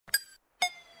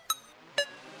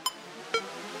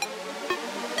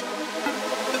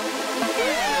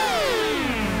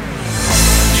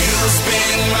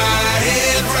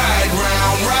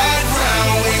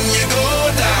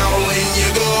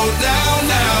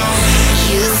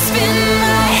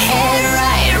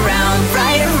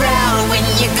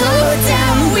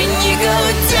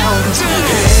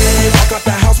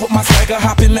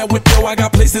that whip, yo, I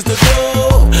got places to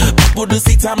go. People to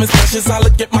see, time is precious. I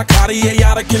look at my Cartier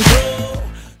out of control.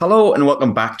 Hello and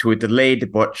welcome back to a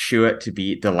delayed but sure to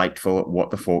be delightful What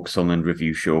the Falk Sunderland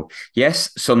review show.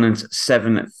 Yes, Sunderland's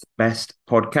 7th best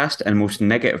podcast and most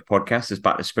negative podcast is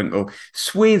back to sprinkle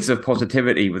swathes of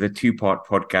positivity with a 2-part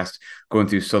podcast going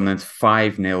through Sunderland's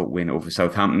 5-0 win over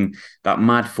Southampton, that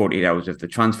mad 48 hours of the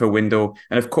transfer window,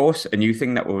 and of course, a new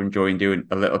thing that we're enjoying doing,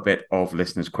 a little bit of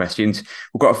listeners' questions.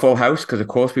 We've got a full house because, of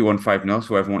course, we won 5-0,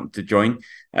 so everyone wanted to join,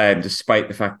 despite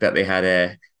the fact that they had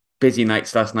a busy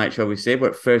nights last night, shall we say.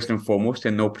 But first and foremost,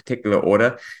 in no particular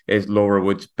order, is Laura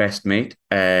Wood's best mate,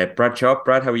 Brad Sharp.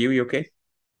 Brad, how are you? You okay?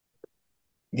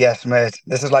 Yes, mate.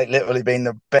 This has literally been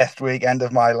the best weekend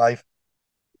of my life.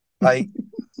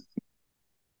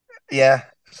 Yeah,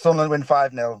 Sunderland win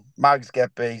 5-0. Mags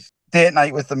get beat. Date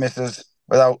night with the missus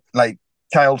without,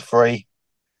 child free.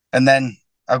 And then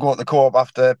I go to the co-op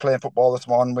after playing football this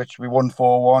morning, which we won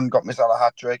 4-1, got myself a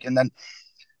hat-trick. And then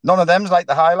none of them's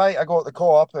the highlight. I go to the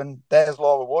co-op and there's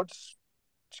Laura Woods.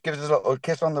 She gives us a little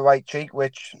kiss on the right cheek,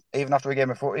 which even after a game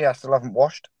of footy, I still haven't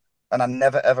washed. And I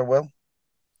never, ever will.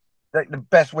 The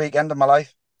best weekend of my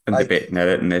life. And debating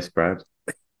it in this, Brad.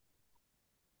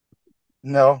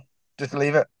 No, just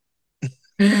leave it.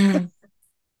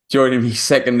 Joining me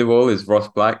second of all is Ross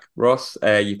Black. Ross,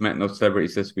 you've met no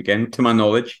celebrities this weekend, to my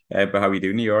knowledge. But how are you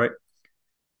doing? Are you all right?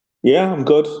 Yeah, I'm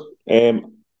good.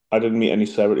 I didn't meet any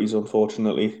celebrities,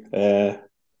 unfortunately. I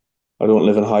don't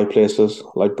live in high places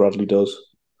like Bradley does.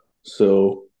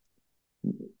 So,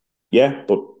 yeah,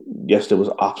 but yesterday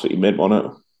was absolutely mint, wasn't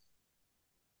it?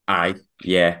 Aye,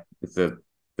 yeah. It's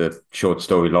the short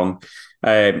story long.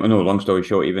 No, long story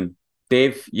short even.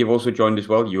 Dave, you've also joined as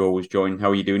well. You always join.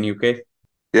 How are you doing? You okay?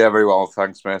 Yeah, very well,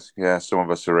 thanks, mate. Yeah, some of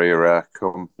us are here,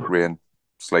 come rain,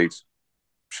 sleet,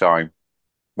 shine,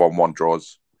 1-1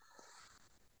 draws.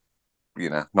 You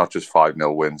know, not just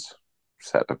 5-0 wins.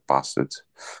 Set of bastards.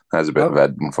 There's a bit of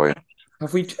Edmund for you.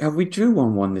 Have we drew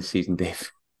 1-1 this season,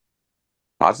 Dave?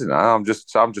 I don't know. I'm just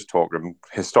talking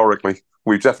historically.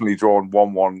 We've definitely drawn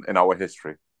 1-1 in our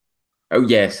history. Oh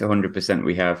yes, 100%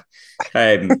 we have.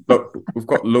 But we've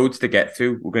got loads to get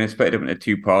through. We're going to split it up into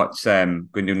 2 parts. Going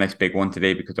to do a nice big one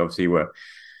today because obviously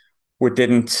we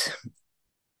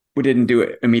didn't do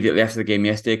it immediately after the game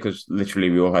yesterday because literally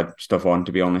we all had stuff on,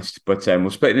 to be honest. But we'll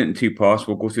split it into 2 parts.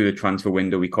 We'll go through the transfer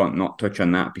window. We can't not touch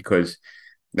on that because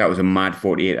that was a mad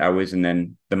 48 hours, and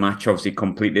then the match obviously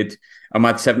completed a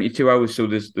mad 72 hours. So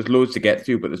there's loads to get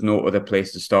through, but there's no other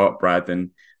place to start, Brad,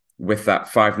 than with that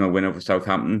 5-0 win over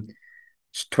Southampton.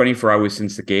 It's 24 hours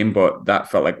since the game, but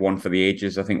that felt like one for the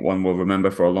ages. I think one we'll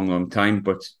remember for a long, long time.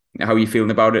 But how are you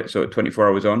feeling about it? So 24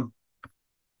 hours on?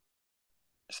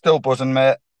 Still buzzing,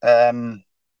 mate. I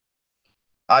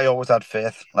always had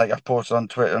faith. I've posted on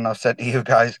Twitter and I've said to you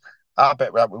guys, I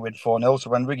bet that we win 4-0. So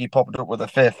when Riggy popped up with a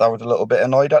fifth, I was a little bit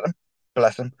annoyed at him.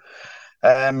 Bless him.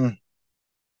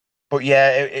 But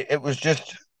yeah, it was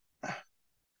just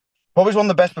probably one of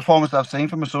the best performances I've seen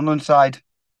from a Sunderland side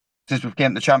since we've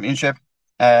came to the Championship,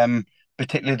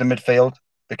 particularly the midfield.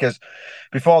 Because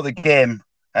before the game,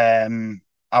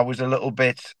 I was a little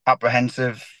bit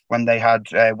apprehensive when they had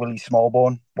Willie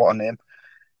Smallbone, what a name,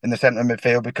 in the centre of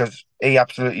midfield because he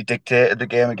absolutely dictated the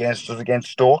game against us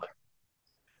against Stoke.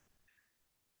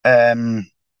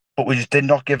 But we just did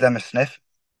not give them a sniff.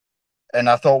 And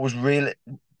I thought was really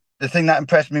the thing that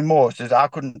impressed me most is I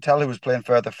couldn't tell who was playing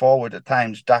further forward at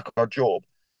times, Dak or Job,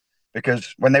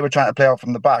 because when they were trying to play out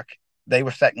from the back, they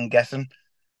were second guessing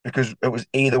because it was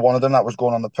either one of them that was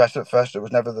going on the press at first. It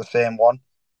was never the same one.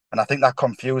 And I think that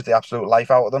confused the absolute life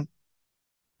out of them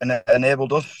and it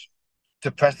enabled us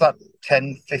to press that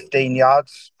 10, 15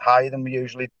 yards higher than we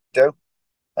usually do.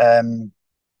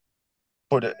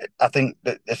 But I think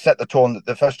that it set the tone that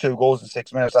the first 2 goals in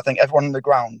 6 minutes, I think everyone on the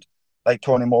ground, like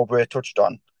Tony Mowbray touched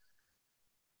on,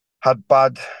 had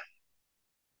bad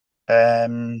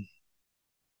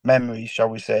memories, shall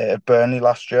we say, of Burnley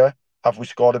last year. Have we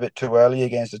scored a bit too early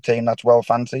against a team that's well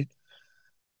fancied?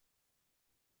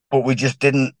 But we just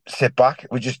didn't sit back.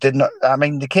 We just didn't. I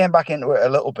mean, they came back into it a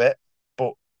little bit,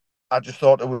 but I just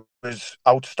thought it was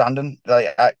outstanding.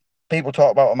 People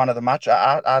talk about a man of the match.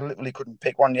 I literally couldn't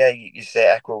pick one. Yeah, you say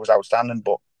Echo was outstanding,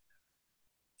 but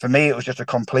for me, it was just a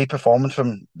complete performance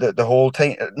from the whole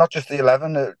team. Not just the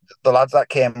 11, the lads that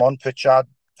came on. Pritchard,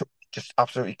 just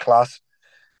absolutely class.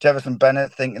 Jefferson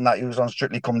Bennett thinking that he was on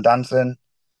Strictly Come Dancing.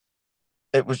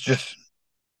 It was just,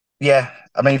 yeah.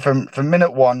 I mean, from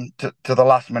minute 1 to the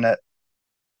last minute,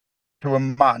 to a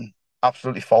man,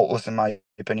 absolutely faultless in my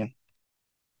opinion.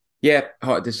 Yeah,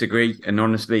 hard to disagree. And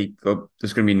honestly,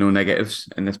 there's going to be no negatives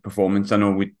in this performance. I know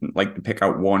we'd like to pick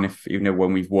out one, even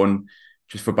when we've won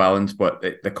just for balance, but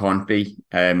there can't be.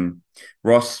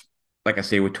 Ross, like I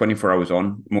say, we're 24 hours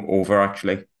over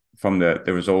actually from the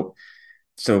result.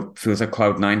 So feels like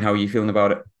cloud nine. How are you feeling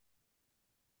about it?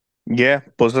 Yeah,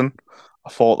 buzzing. I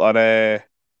thought that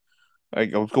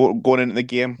like I was going into the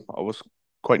game, I was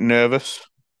quite nervous.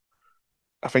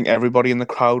 I think everybody in the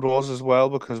crowd was as well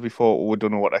because we thought we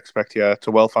don't know what to expect here. It's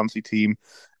a well fancy team,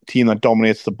 a team that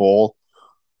dominates the ball.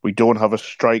 We don't have a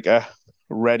striker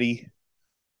ready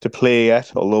to play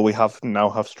yet, although we now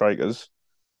have strikers.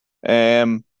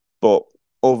 But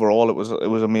overall, it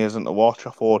was amazing to watch. I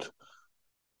thought,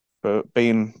 but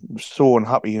being so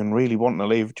unhappy and really wanting to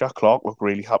leave, Jack Clark looked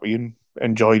really happy and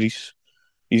enjoyed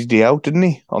his day out, didn't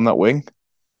he, on that wing?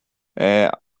 Uh,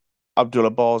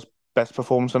 Abdullah Barr's best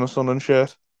performance in a Sunderland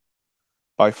shirt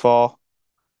by far.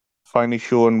 Finally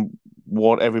showing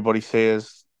what everybody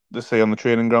says they say on the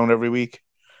training ground every week.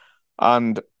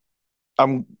 And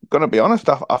I'm gonna be honest,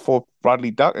 I thought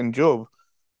Bradley, Dack, and Job,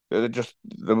 just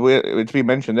the way it's been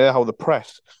mentioned there, how the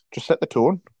press just set the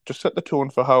tone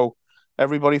for how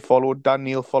everybody followed. Dan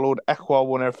Neil followed. Ekwa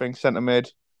won everything, centre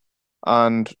mid,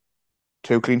 and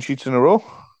 2 clean sheets in a row.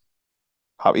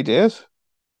 Happy days.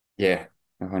 Yeah,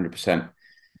 100%.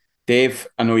 Dave,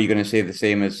 I know you're going to say the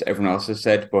same as everyone else has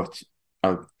said, but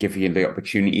I'll give you the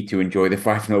opportunity to enjoy the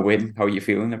 5-0 win. How are you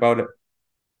feeling about it?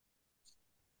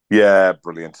 Yeah,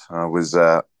 brilliant. I was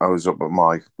up at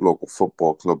my local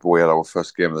football club. We had our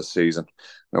first game of the season,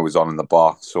 and it was on in the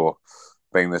bar. So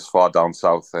being this far down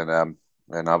south and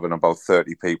having about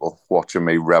 30 people watching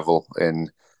me revel in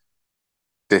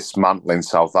dismantling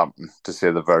Southampton, to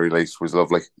say the very least, was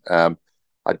lovely.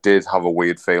 I did have a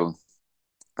weird feeling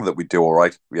that we do all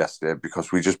right yesterday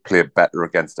because we just play better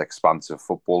against expansive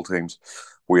football teams.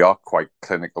 We are quite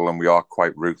clinical and we are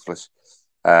quite ruthless.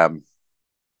 I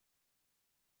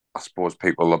suppose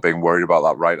people are being worried about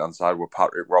that right-hand side with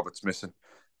Patrick Roberts missing.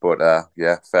 But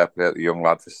yeah, fair play to the young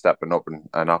lad for stepping up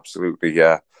and absolutely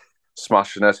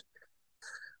smashing it.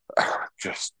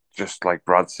 Just like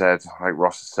Brad said, like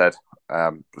Ross has said,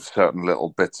 certain little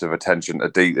bits of attention to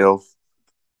detail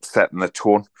setting the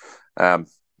tone.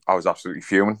 I was absolutely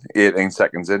fuming. 18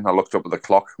 seconds in, I looked up at the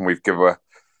clock and we've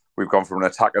gone from an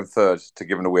attacking third to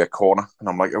giving away a corner. And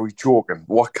I'm like, are we joking?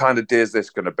 What kind of day is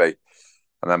this going to be?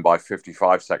 And then by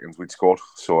 55 seconds, we'd scored.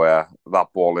 So that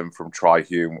ball in from Tri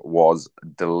Hume was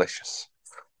delicious,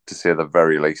 to say the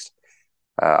very least.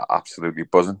 Absolutely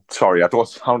buzzing. Sorry, I don't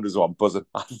sound as though I'm buzzing.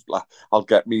 I'll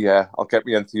get me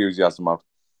enthusiasm out.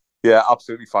 Yeah,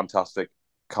 absolutely fantastic.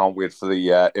 Can't wait for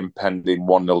the impending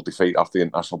 1-0 defeat after the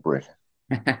international break.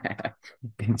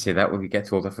 Didn't say that. We get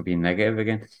told off for being negative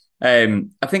again. I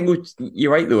think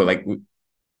you're right though. Like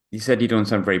you said, you don't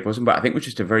sound very buzzing, but I think it was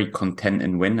just a very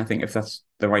contenting win. I think if that's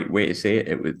the right way to say it,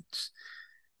 it was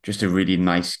just a really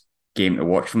nice game to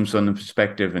watch from Sunderland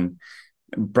perspective. And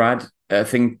Brad, I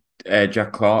think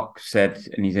Jack Clark said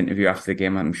in his interview after the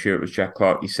game, I'm sure it was Jack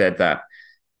Clark, he said that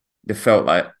they felt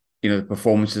like, the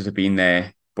performances have been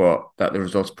there, but that the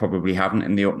results probably haven't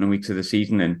in the opening weeks of the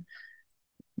season. And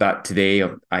that today,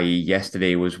 i.e.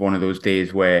 yesterday, was one of those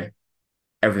days where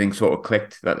everything sort of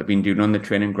clicked that they've been doing on the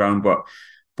training ground. But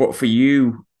for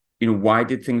you, why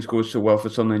did things go so well for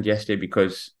Sunderland yesterday?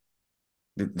 Because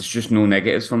there's just no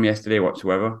negatives from yesterday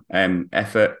whatsoever.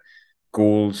 Effort,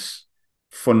 goals,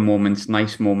 fun moments,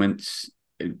 nice moments,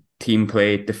 team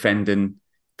play, defending,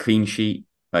 clean sheet.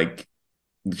 Like,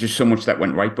 there's just so much that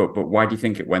went right. But why do you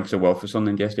think it went so well for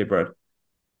Sunderland yesterday, Brad?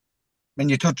 When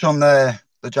you touch on the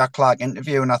Jack Clark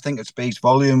interview, and I think it speaks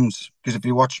volumes, because if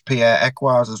you watch Pierre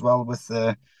Ekwa's as well with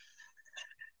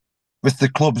the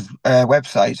club's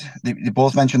website, they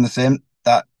both mentioned the same,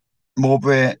 that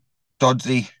Mowbray,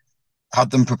 Dodsey had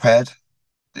them prepared.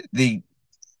 They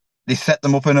set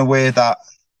them up in a way that,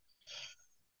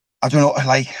 I don't know,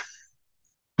 like,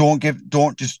 do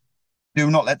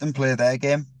not let them play their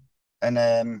game. And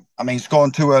I mean,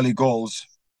 scoring 2 early goals,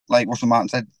 like Russell Martin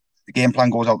said, the game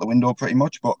plan goes out the window pretty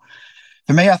much. But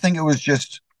for me, I think it was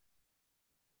just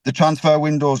the transfer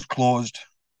window's closed,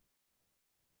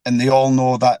 and they all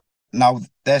know that now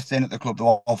they're staying at the club. They're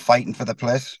all fighting for their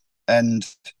place. And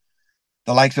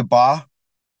the likes of Barr,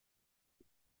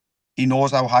 he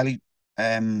knows how highly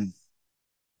Tony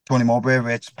Mowbray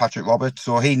rates Patrick Roberts,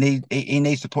 so he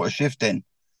needs to put a shift in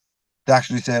to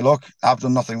actually say, look, I've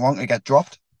done nothing wrong to get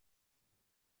dropped.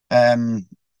 And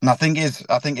I think his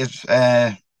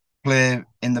play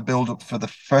in the build up for the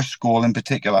first goal in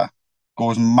particular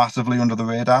goes massively under the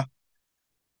radar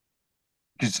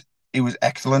because he was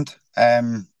excellent.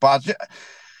 But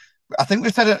I think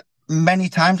we've said it many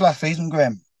times last season,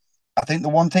 Graham. I think the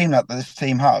one team that this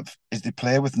team have is they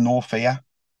play with no fear.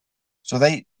 So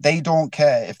they don't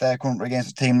care if they're coming up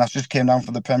against a team that's just came down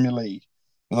from the Premier League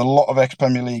with a lot of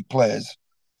ex-Premier League players.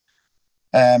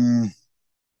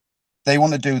 They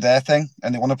want to do their thing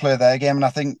and they want to play their game. And I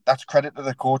think that's credit to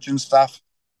the coaching staff.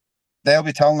 They'll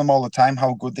be telling them all the time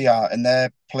how good they are, and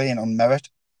they're playing on merit.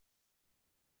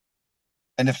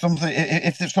 And if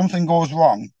something goes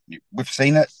wrong, we've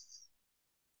seen it.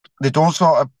 They don't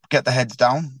sort of get their heads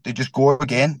down. They just go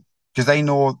again because they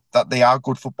know that they are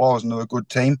good footballers and they're a good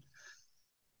team.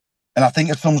 And I think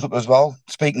it sums up as well.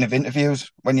 Speaking of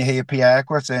interviews, when you hear Pierre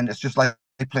saying it's just like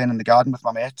playing in the garden with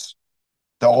my mates,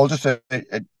 they're all just a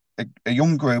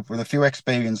young group with a few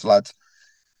experienced lads,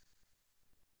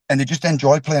 and they just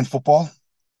enjoy playing football.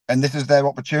 And this is their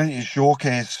opportunity to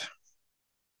showcase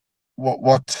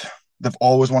what they've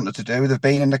always wanted to do. They've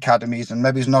been in academies and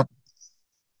maybe it's not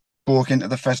broke into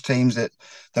the first teams at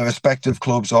their respective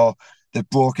clubs, or they've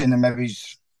broken and maybe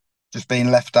just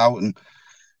been left out. And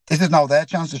this is now their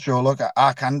chance to show, look,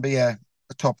 I can be a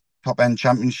top end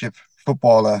championship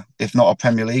footballer, if not a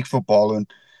Premier League footballer. And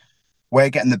we're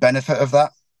getting the benefit of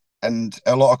that. And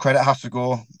a lot of credit has to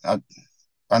go.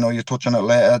 I know you'll touch on it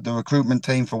later. The recruitment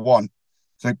team, for one,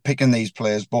 for picking these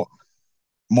players, but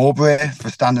Mowbray for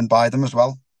standing by them as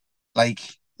well. Like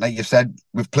you said,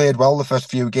 we've played well the first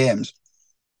few games.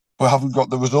 We haven't got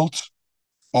the results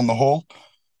on the whole,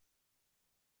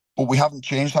 but we haven't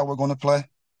changed how we're going to play.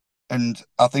 And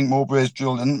I think Mowbray's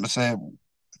drilled in to say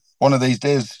one of these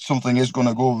days something is going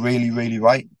to go really, really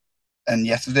right. And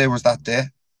yesterday was that day.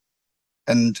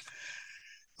 And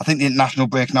I think the international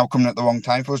break's now coming at the wrong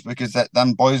time for us, because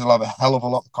then boys will have a hell of a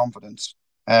lot of confidence.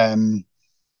 But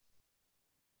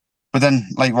then,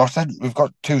 like Ross said, we've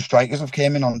got two strikers who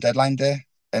came in on deadline day,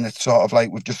 and it's sort of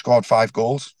like we've just scored 5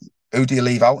 goals. Who do you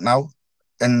leave out now?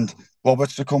 And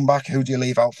Roberts to come back, who do you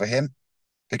leave out for him?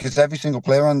 Because every single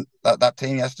player on that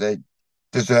team yesterday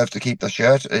deserves to keep the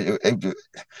shirt.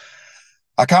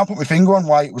 I can't put my finger on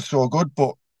why it was so good,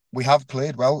 but we have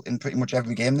played well in pretty much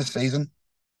every game this season.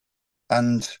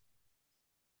 And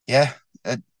yeah,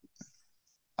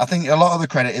 I think a lot of the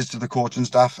credit is to the coaching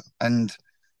staff. And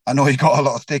I know he got a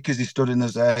lot of stick because he stood in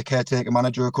as a caretaker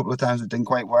manager a couple of times. It didn't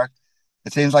quite work.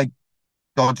 It seems like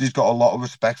Dodgy's got a lot of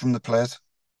respect from the players,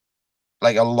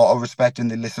 like a lot of respect, and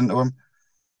they listen to him.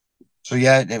 So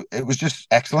yeah, it was just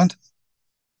excellent.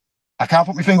 I can't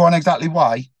put my finger on exactly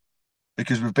why,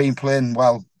 because we've been playing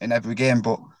well in every game,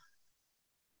 but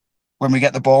when we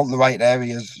get the ball in the right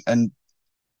areas, and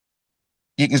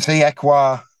you can see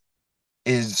Ekwa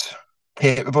is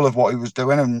capable of what he was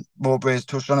doing, and Mowbray's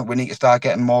touched on it. We need to start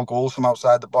getting more goals from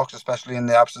outside the box, especially in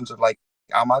the absence of like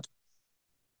Ahmad.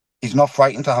 He's not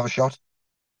frightened to have a shot,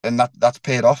 and that's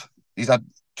paid off. He's had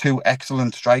 2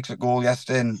 excellent strikes at goal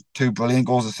yesterday and 2 brilliant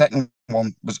goals. The second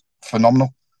one was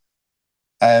phenomenal.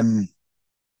 They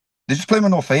just play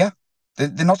with no fear.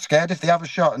 They're not scared. If they have a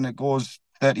shot and it goes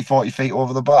 30, 40 feet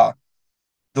over the bar,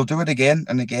 they'll do it again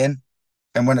and again.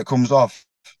 And when it comes off,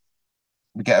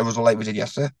 we get a result like we did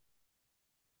yesterday.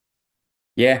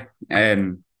 Yeah,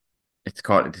 it's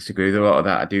hard to disagree with a lot of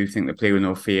that. I do think they play with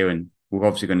no fear, and we're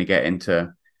obviously going to get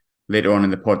into later on in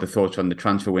the pod the thoughts on the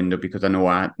transfer window, because I know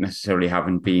I necessarily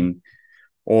haven't been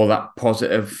all that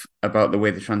positive about the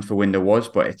way the transfer window was,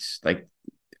 but it's like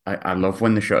I love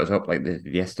when the shut us up like they did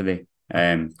yesterday,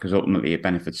 because ultimately it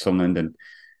benefits Sunderland. And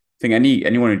I think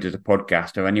anyone who does a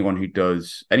podcast, or anyone who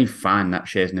does, any fan that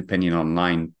shares an opinion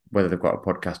online, whether they've got a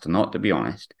podcast or not, to be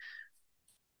honest,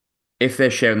 if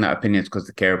they're sharing that opinion, it's because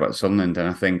they care about Sunderland. And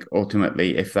I think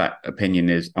ultimately, if that opinion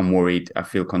is, I'm worried, I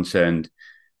feel concerned,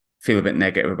 feel a bit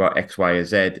negative about X, Y, or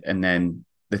Z, and then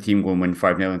the team go and win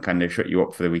 5-0 and kind of shut you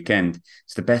up for the weekend,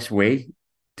 it's the best way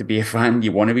to be a fan.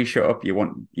 You want to be shut up. You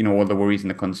want, all the worries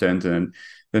and the concerns and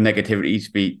the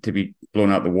negativities to be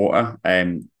blown out the water.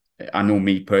 I know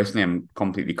me personally, I'm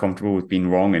completely comfortable with being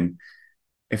wrong, and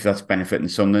if that's benefiting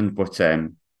Sunderland, but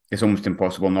it's almost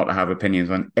impossible not to have opinions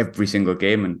on every single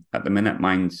game. And at the minute,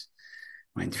 mine's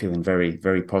feeling very,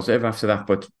 very positive after that.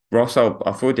 But Ross,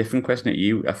 I'll throw a different question at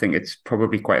you. I think it's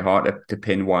probably quite hard to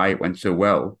pin why it went so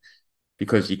well,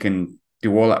 because you can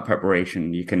do all that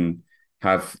preparation. You can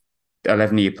have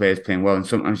 11 of your players playing well, and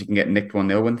sometimes you can get nicked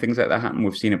 1-0 when things like that happen.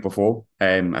 We've seen it before.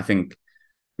 I think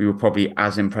we were probably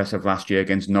as impressive last year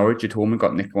against Norwich at home and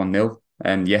got nicked 1-0.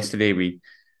 And yesterday we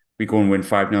go and win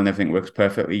 5-0 and everything works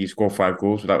perfectly. You score 5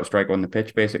 goals without a striker on the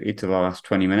pitch, basically, to the last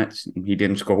 20 minutes. And he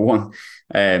didn't score one.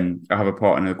 I have a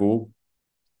part in a goal.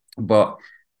 But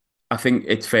I think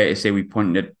it's fair to say we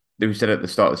said at the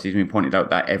start of the season, we pointed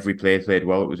out that every player played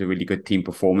well. It was a really good team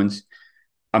performance.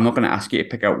 I'm not going to ask you to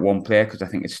pick out one player because I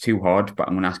think it's too hard, but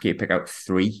I'm going to ask you to pick out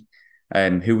 3.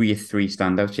 Who were your three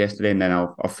standouts yesterday? And then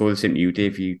I'll throw this into you,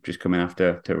 Dave. You just come in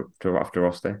after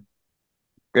Ross there.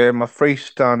 My three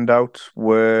standouts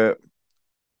were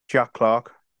Jack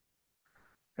Clark,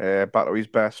 back to his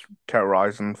best,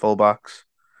 terrorising fullbacks,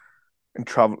 and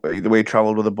the way he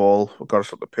travelled with the ball, got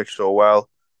us up the pitch so well.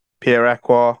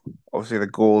 Pierre-Emerick, obviously the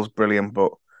goal's brilliant,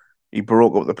 but he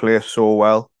broke up the play so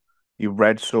well. He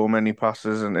read so many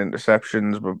passes and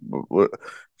interceptions, but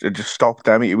it just stopped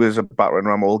them. He was a battering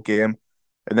ram all game.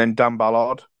 And then Dan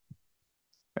Ballard.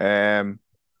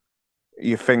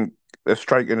 You think the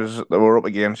strikers that were up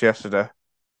against yesterday,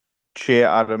 Che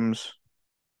Adams,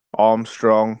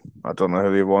 Armstrong, I don't know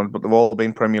who they won, but they've all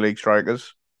been Premier League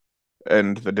strikers,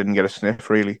 and they didn't get a sniff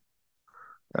really.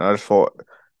 And I just thought,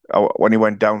 when he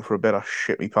went down for a bit, I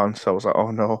shit my pants. I was like,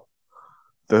 oh no,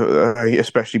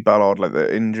 especially Ballard, like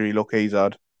the injury look he's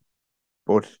had,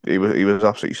 but he was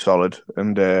absolutely solid.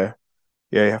 And I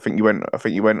think he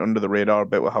went under the radar a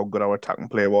bit with how good our attacking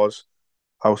play was,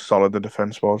 how solid the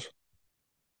defense was.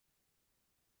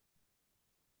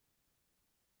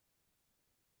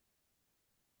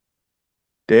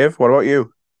 Dave, what about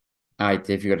you? Aye,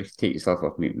 Dave, you got to take yourself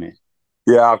off mute, mate.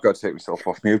 Yeah, I've got to take myself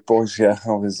off mute, boys. Yeah,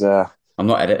 I was. I'm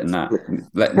not editing that.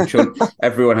 Letting show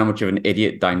everyone how much of an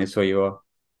idiot dinosaur you are.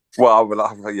 Well,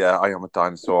 I am a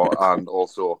dinosaur, and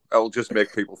also it'll just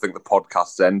make people think the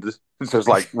podcast's ended. It's just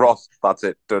like, Ross, that's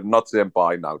it. They're not saying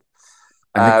bye now.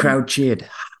 And the crowd cheered.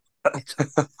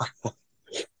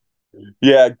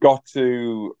 Yeah, got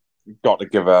to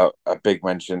give a big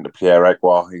mention to Pierre-Emerick.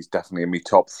 He's definitely in my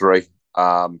top three.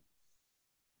 I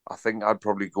think I'd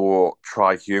probably go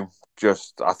Tri-Hugh.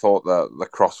 I thought the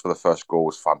cross for the first goal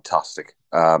was fantastic.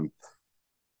 And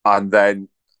then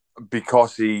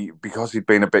because he'd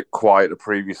been a bit quieter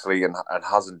previously and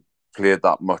hasn't played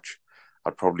that much,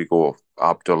 I'd probably go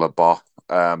Abdullah Ba.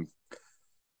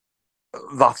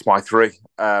 That's my three.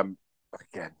 Again,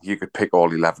 you could pick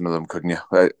all 11 of them, couldn't you?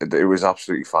 It was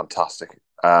absolutely fantastic.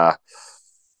 I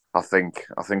think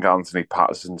Anthony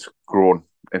Patterson's grown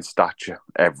in stature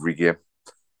every game.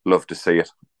 Love to see it.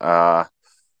 But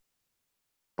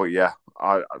yeah,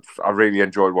 I really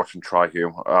enjoyed watching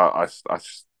Tri-Hugh. I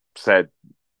said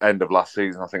end of last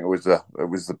season, I think it was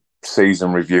the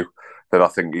season review, that I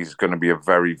think he's going to be a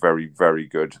very, very, very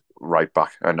good right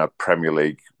back and a Premier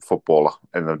League footballer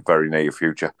in the very near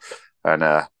future.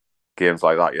 And games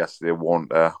like that yesterday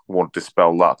won't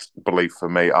dispel that belief for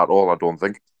me at all, I don't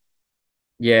think.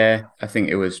 Yeah, I think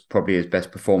it was probably his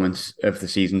best performance of the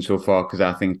season so far, because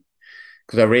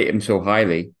I rate him so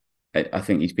highly. I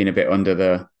think he's been a bit under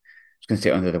the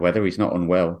weather. He's not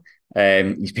unwell.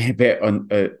 He's been a bit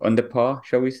under par,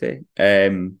 shall we say.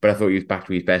 But I thought he was back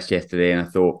to his best yesterday, and I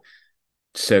thought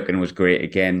Sirkin was great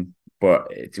again. But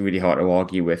it's really hard to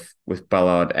argue with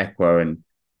Ballard, Ekwa, and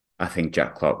I think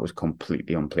Jack Clark was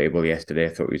completely unplayable yesterday. I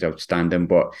thought he was outstanding.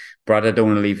 But Brad, I don't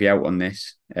want to leave you out on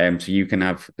this. So you can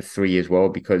have 3 as well,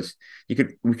 because we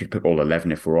could pick all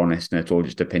 11 if we're honest, and it's all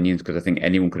just opinions, because I think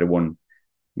anyone could have won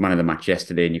man of the match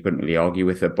yesterday and you couldn't really argue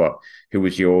with it. But who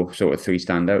was your sort of 3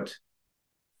 standouts?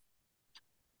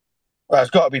 Well,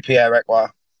 it's got to be Pierre-Emerick. I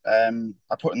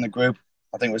put in the group,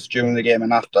 I think it was during the game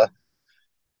and after.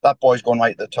 That boy's going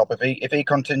right at the top. If he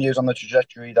continues on the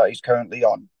trajectory that he's currently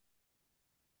on,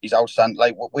 he's outstanding.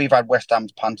 Like, we've had West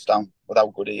Ham's pants down with how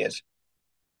good he is.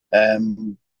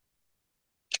 I'll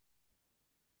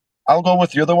go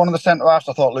with the other one of the centre halves.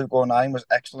 I thought Luke O'Nien was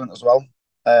excellent as well.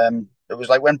 It was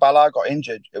like when Ballard got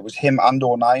injured, it was him and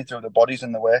O'Nien threw the bodies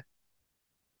in the way.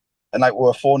 And like, we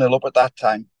were 4-0 up at that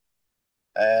time.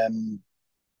 And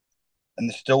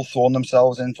they're still throwing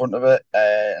themselves in front of it.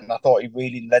 And I thought he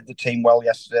really led the team well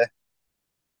yesterday.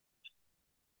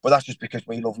 But that's just because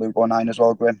we love Luke O'Nien as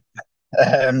well, Graham.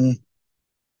 And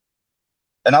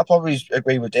I'll probably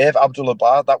agree with Dave. Abdullah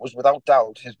Ba, that was without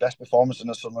doubt his best performance in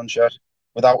a Sunderland shirt,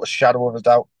 without a shadow of a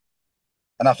doubt.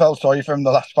 And I felt sorry for him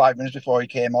the last 5 minutes before he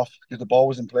came off, because the ball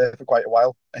was in play for quite a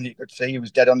while, and you could see he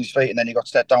was dead on his feet, and then he got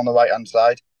set down the right-hand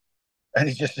side, and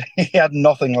he had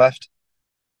nothing left.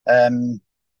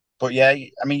 But yeah,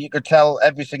 I mean, you could tell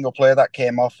every single player that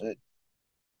came off,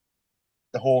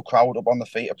 the whole crowd up on the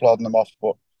feet applauding them off.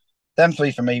 But them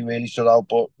 3 for me really stood out.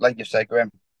 But like you said,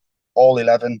 Graham, all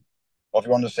 11, or if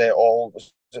you want to say all,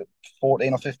 was it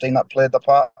 14 or 15 that played the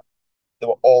part? They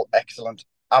were all excellent,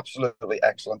 absolutely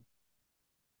excellent.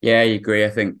 Yeah, I agree.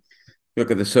 I think, look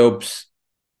at the subs.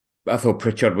 I thought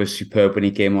Pritchard was superb when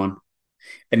he came on.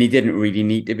 And he didn't really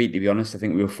need to be honest. I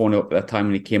think we were 4-0 up at that time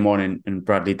when he came on, and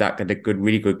Bradley Dack had a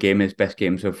really good game, his best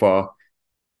game so far.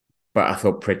 But I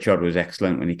thought Pritchard was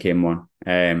excellent when he came on.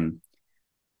 I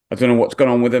don't know what's gone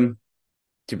on with him,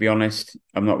 to be honest.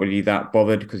 I'm not really that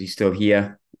bothered because he's still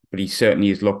here. but he certainly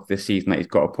has looked this season that he's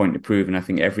got a point to prove. And I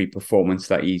think every performance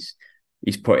that he's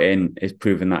put in is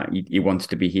proven that he wants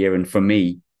to be here. And for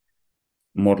me,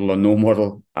 model or no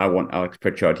model, I want Alex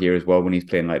Pritchard here as well when he's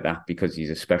playing like that, because he's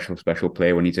a special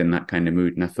player when he's in that kind of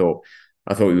mood. And I thought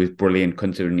he was brilliant,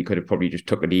 considering he could have probably just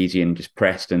took it easy and just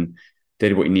pressed and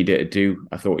did what he needed to do.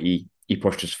 I thought he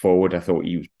pushed us forward. I thought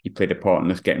he played a part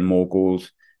in us getting more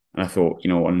goals. And I thought,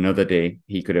 on another day,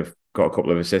 he could have got a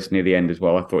couple of assists near the end as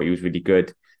well. I thought he was really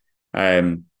good. But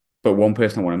one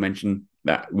person I want to mention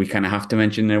that we kind of have to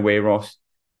mention in a way, Ross,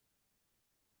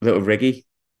 little Riggy,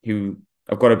 who,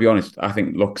 I've got to be honest, I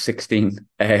think looks 16.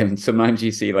 Sometimes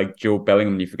you see like Joe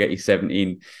Bellingham and you forget he's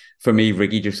 17. For me,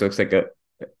 Riggy just looks like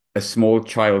a small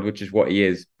child, which is what he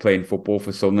is, playing football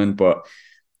for Sunderland. But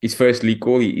his first league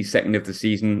goal, he's second of the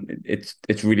season.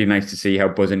 It's really nice to see how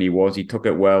buzzing he was. He took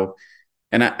it well.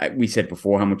 And we said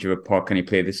before, how much of a part can he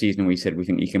play this season? And we said we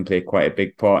think he can play quite a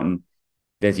big part. And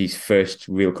there's his first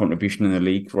real contribution in the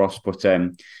league, Ross. But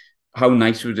how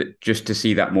nice was it just to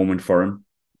see that moment for him?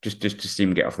 Just to see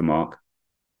him get off the mark.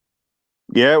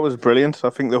 Yeah, it was brilliant.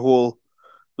 I think the whole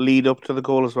lead up to the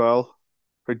goal as well,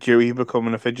 for Dewey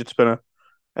becoming a fidget spinner,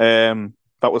 that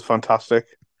was fantastic.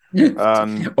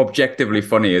 And objectively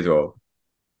funny as well.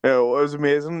 It was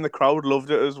amazing. The crowd loved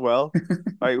it as well.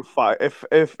 Like, if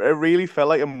it really felt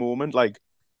like a moment, like,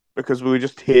 because we were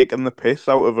just taking the piss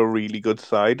out of a really good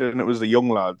side, and it was the young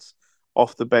lads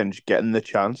off the bench getting the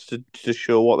chance to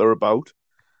show what they're about.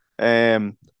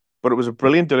 But it was a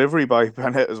brilliant delivery by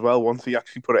Bennett as well once he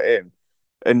actually put it in.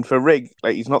 And for Rig,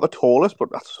 like, he's not the tallest,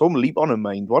 but that's some leap on him,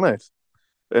 mind, wasn't it?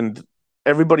 And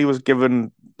everybody was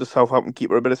giving the Southampton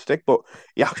keeper a bit of stick, but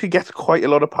he actually gets quite a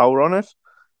lot of power on it.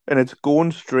 And it's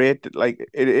going straight, like,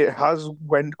 it has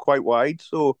went quite wide.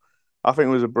 So I think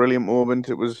it was a brilliant moment.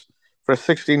 It was for a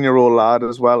 16-year-old lad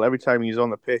as well. Every time he's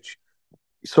on the pitch,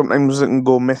 sometimes it can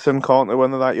go missing, can't they,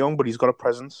 when they're that young? But he's got a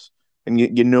presence, and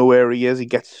you know where he is. He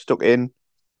gets stuck in.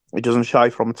 He doesn't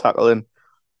shy from a tackle. And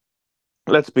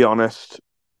let's be honest,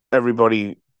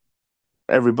 everybody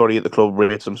at the club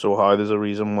rates him so high. There's a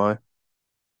reason why.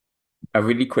 I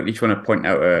really quickly just want to point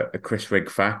out a Chris Rigg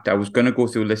fact. I was going to go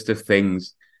through a list of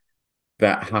things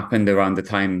that happened around the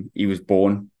time he was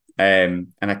born.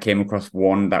 And I came across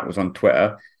one that was on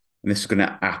Twitter. And this is going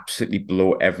to absolutely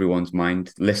blow everyone's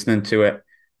mind, listening to it,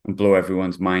 and blow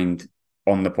everyone's mind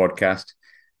on the podcast.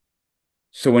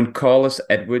 So when Carlos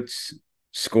Edwards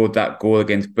scored that goal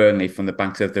against Burnley from the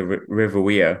banks of the River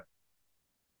Wear,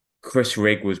 Chris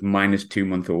Rigg was -2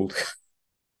 months old.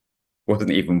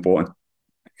 Wasn't even born.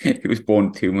 He was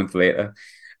born 2 months later.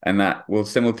 And that will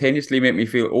simultaneously make me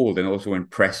feel old and also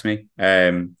impress me.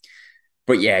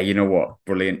 But yeah, you know what?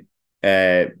 Brilliant.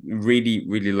 Really,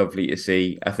 really lovely to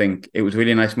see. I think it was a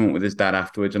really nice moment with his dad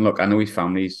afterwards. And look, I know his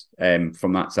family's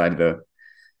from that side of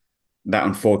that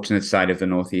unfortunate side of the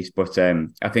northeast, but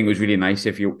I think it was really nice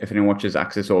if anyone watches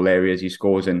Access All Areas, he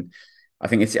scores, and I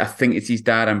think it's his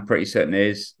dad. I'm pretty certain it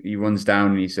is. He runs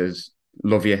down and he says,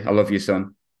 "Love you, I love you,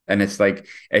 son." And it's like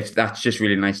that's just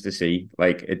really nice to see.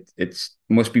 Like it's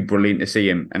must be brilliant to see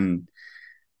him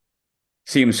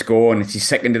score, and it's his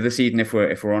second of the season if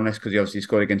we're honest, because he obviously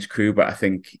scored against Crewe. But I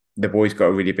think the boy's got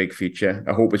a really big future.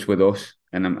 I hope it's with us,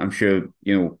 and I'm sure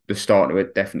the start of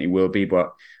it definitely will be.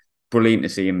 But brilliant to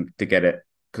see him to get it,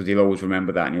 because he'll always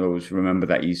remember that, and he'll always remember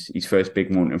that his first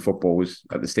big moment in football was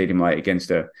at the Stadium Light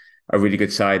against a really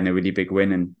good side and a really big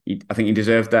win, and I think he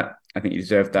deserved that. I think he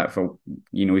deserved that for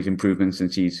his improvement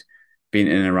since he's been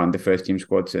in and around the first team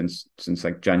squad since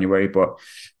like January. But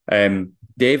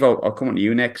Dave, I'll come on to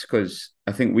you next, because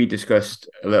I think we discussed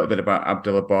a little bit about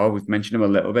Abdullah Bar. We've mentioned him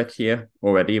a little bit here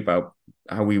already about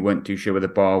how we weren't too sure whether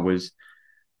Bar was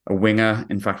a winger.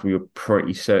 In fact, we were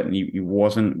pretty certain he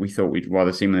wasn't. We thought we'd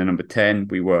rather see him in the number 10.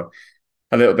 We were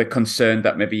a little bit concerned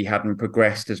that maybe he hadn't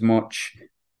progressed as much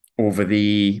over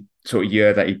the sort of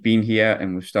year that he'd been here,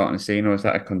 and we're starting to see, is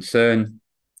that a concern?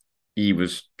 He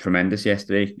was tremendous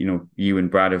yesterday. You and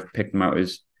Brad have picked him out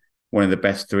as one of the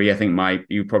best three. I think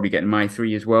you probably getting my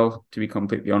three as well, to be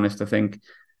completely honest. I think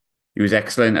he was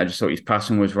excellent. I just thought his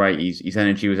passing was right. His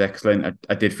energy was excellent.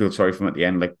 I did feel sorry for him at the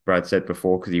end, like Brad said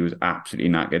before, because he was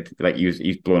absolutely knackered. Like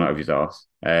he's blown out of his arse.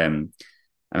 And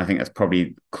I think that's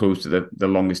probably close to the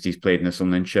longest he's played in a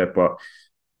Sunderland shirt. But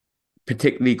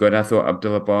particularly good, I thought,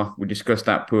 Abdullah Bar. We discussed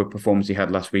that poor performance he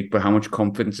had last week, but how much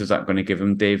confidence is that going to give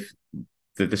him, Dave?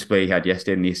 The display he had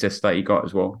yesterday and the assist that he got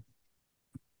as well.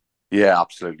 Yeah,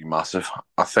 absolutely massive.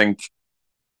 I think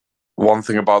one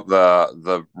thing about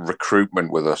the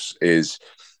recruitment with us is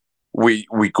we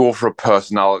go for a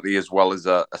personality as well as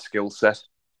a skill set,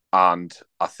 and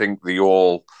I think they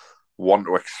all want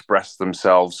to express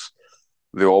themselves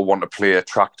They all want to play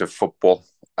attractive football.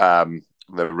 They're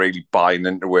really buying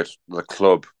into it. The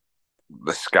club,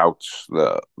 the scouts,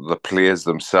 the players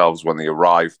themselves when they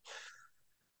arrive,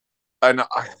 and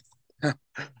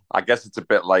I guess it's a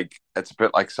bit like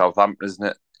Southampton,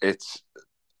 isn't it?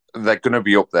 They're going to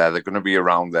be up there. They're going to be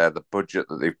around there. The budget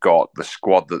that they've got, the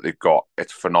squad that they've got,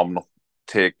 it's phenomenal.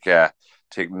 Take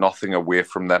nothing away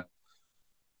from them,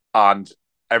 and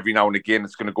every now and again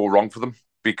it's going to go wrong for them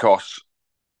because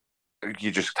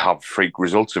you just have freak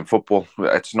results in football.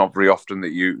 It's not very often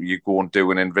that you go and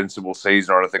do an invincible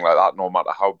season or anything like that, no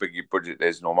matter how big your budget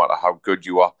is, no matter how good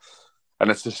you are. And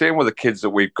it's the same with the kids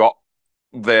that we've got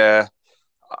there.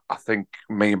 I think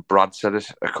me and Brad said it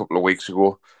a couple of weeks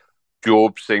ago.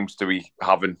 Job seems to be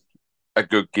having a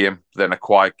good game, then a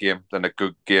quiet game, then a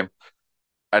good game.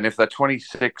 And if they're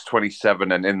 26,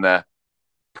 27 and in their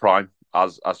prime,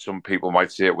 as some people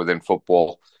might say it within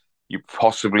football, you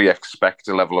possibly expect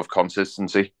a level of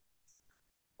consistency.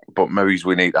 But maybe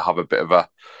we need to have a bit of a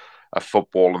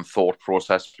football and thought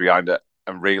process behind it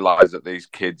and realise that these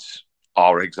kids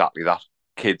are exactly that,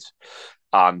 kids.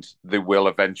 And they will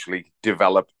eventually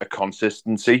develop a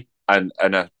consistency and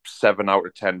a 7 out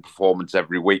of 10 performance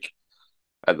every week.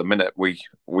 At the minute, we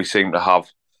seem to have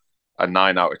a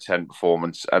 9 out of 10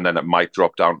 performance, and then it might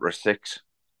drop down to a 6.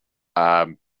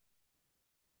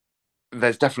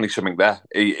 There's definitely something there.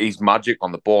 He's magic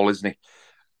on the ball, isn't he?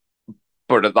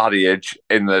 But at that age,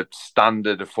 in the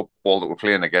standard of football that we're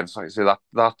playing against, like I say,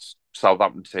 that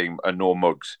Southampton team are no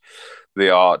mugs. They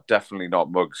are definitely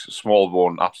not mugs.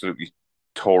 Smallbone absolutely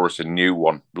tore us a new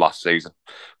one last season,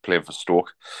 playing for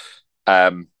Stoke.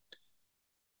 And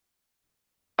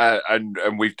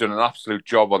we've done an absolute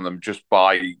job on them just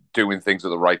by doing things at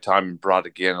the right time. And Brad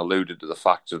again alluded to the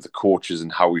fact of the coaches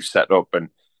and how we've set up, and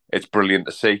it's brilliant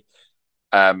to see.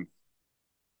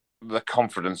 The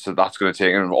confidence that's going to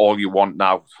take, and all you want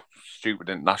now, stupid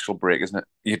international break, isn't it?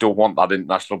 You don't want that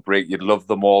international break. You'd love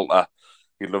them all to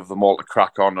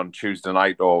crack on Tuesday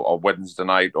night or Wednesday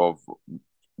night or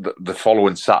the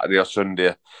following Saturday or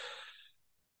Sunday,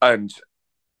 and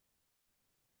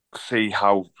see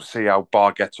how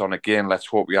Bar gets on again. Let's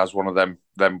hope he has one of them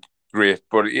great.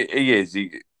 But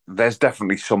there's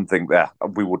definitely something there.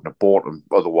 We wouldn't have bought him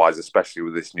otherwise, especially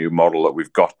with this new model that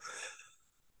we've got.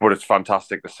 But it's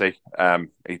fantastic to see.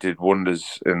 He did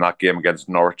wonders in that game against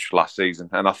Norwich last season,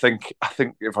 and I think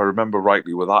if I remember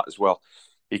rightly with that as well,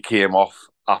 he came off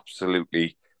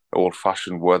absolutely,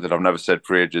 old-fashioned word that I've never said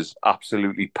for ages,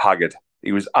 absolutely pagged.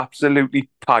 He was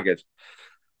absolutely pagged.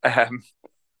 And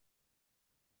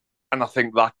I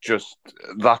think that just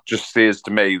says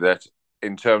to me that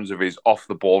in terms of his off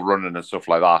the ball running and stuff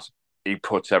like that, he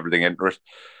puts everything into it.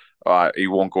 He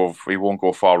won't go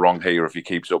far wrong here if he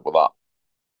keeps up with that.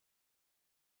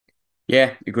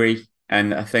 Yeah, agree.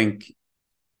 And I think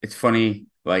it's funny,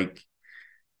 like,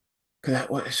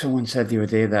 because someone said the other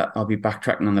day that I'll be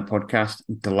backtracking on the podcast.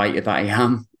 I'm delighted that I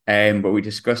am. But we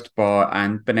discussed Bar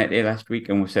and Benetti last week,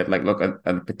 and we said, like, look,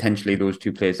 potentially those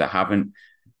two players that haven't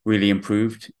really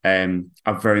improved. I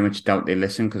very much doubt they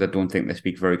listen because I don't think they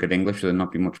speak very good English, so there'll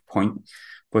not be much point.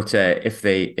 But if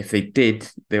they did,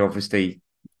 they obviously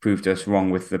proved us wrong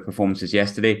with the performances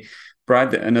yesterday.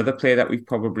 Brad, another player that we've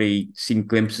probably seen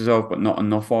glimpses of, but not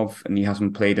enough of, and he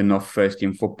hasn't played enough first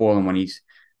team football. And when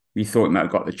we thought he might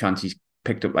have got the chance, he's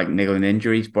picked up like niggling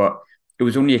injuries, but it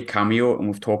was only a cameo, and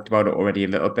we've talked about it already a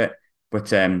little bit.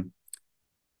 But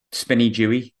Spinny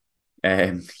Dewey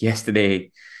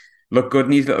yesterday looked good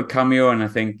in his little cameo, and I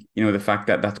think the fact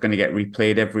that that's going to get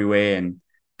replayed everywhere, and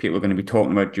people are going to be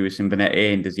talking about Dewey and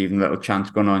Benetti, and there's even a little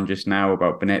chant going on just now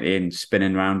about Benetti and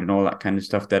spinning around and all that kind of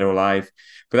stuff, dead or alive.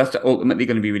 But that's ultimately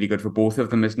going to be really good for both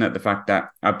of them, isn't it? The fact that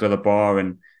Abdullah Bar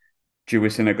and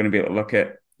Jewison are going to be able to look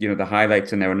at the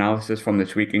highlights and their analysis from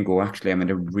this week and go, actually, I made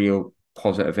a real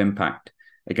positive impact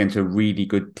against a really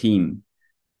good team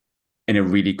in a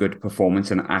really good performance,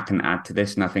 and I can add to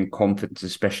this. And I think confidence,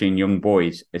 especially in young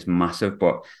boys, is massive.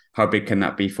 But how big can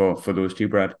that be for those two,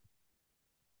 Brad?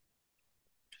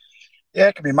 Yeah,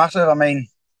 it could be massive. I mean,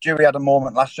 Dewey had a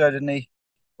moment last year, didn't he?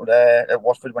 But at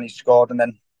Watford when he scored and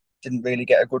then didn't really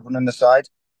get a good one in the side.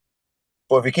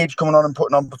 But if he keeps coming on and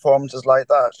putting on performances like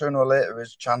that, sooner or later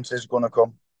his chance is going to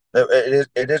come.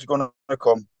 It is going to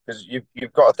come, because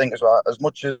you've got to think as well. As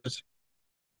much as,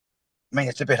 I mean,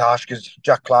 it's a bit harsh because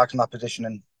Jack Clark's in that position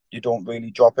and you don't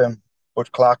really drop him.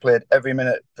 But Clark played every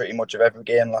minute pretty much of every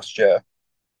game last year.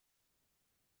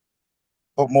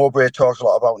 But Mowbray talks a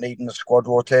lot about needing the squad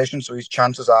rotation, so his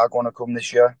chances are going to come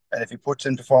this year. And if he puts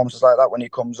in performances like that when he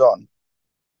comes on,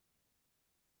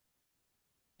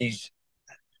 he's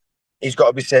got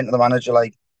to be saying to the manager,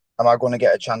 like, am I going to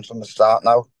get a chance from the start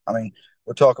now? I mean,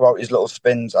 we'll talk about his little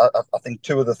spins. I think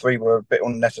 2 of the 3 were a bit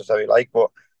unnecessary, but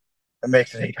it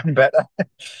makes it even better.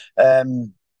 But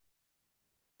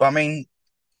I mean,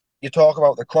 you talk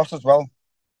about the cross as well.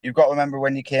 You've got to remember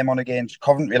when you came on against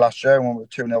Coventry last year when we were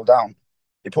 2-0 down,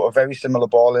 he put a very similar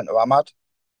ball into Ahmad.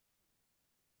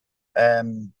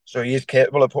 So he is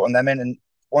capable of putting them in. And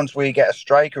once we get a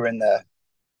striker in there,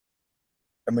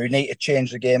 and we need to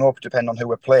change the game up depending on who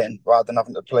we're playing, rather than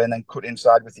having to play and then cut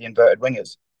inside with the inverted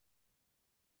wingers,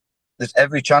 there's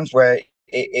every chance where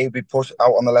he'll be put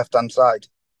out on the left-hand side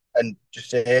and just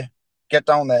say, hey, get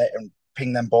down there and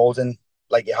ping them balls in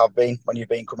like you have been when you've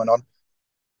been coming on.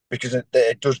 Because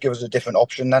it does give us a different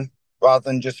option then, rather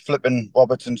than just flipping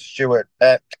Roberts and Stewart.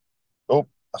 I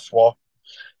swore.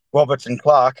 Roberts and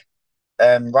Clark.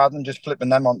 Rather than just flipping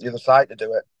them on the other side to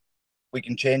do it, we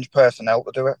can change personnel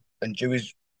to do it. And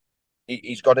Dewey's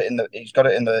he's got it in the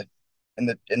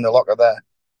locker there.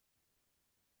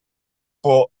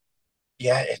 But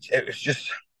yeah, it was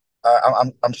just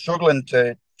I'm struggling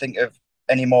to think of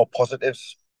any more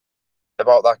positives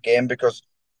about that game, because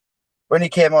when he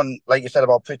came on, like you said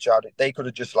about Pritchard, they could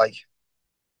have just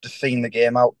seen the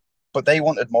game out, but they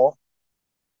wanted more.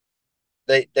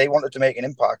 They wanted to make an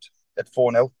impact at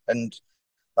 4-0, and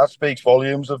that speaks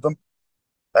volumes of them.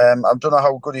 I don't know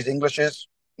how good his English is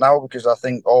now, because I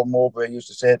think all Mowbray used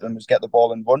to say to him is get the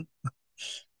ball and run.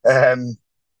 And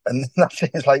that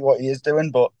seems like what he is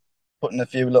doing, but putting a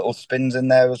few little spins in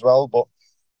there as well. But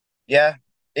yeah,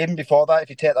 even before that, if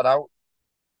you take that out,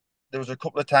 there was a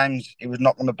couple of times he was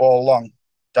knocking the ball long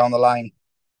down the line.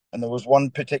 And there was one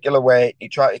particular way he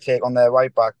tried to take on their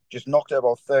right back, just knocked it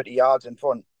about 30 yards in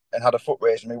front and had a foot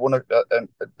race, and we won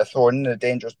a throw in a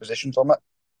dangerous position from it.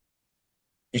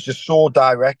 He's just so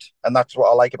direct, and that's what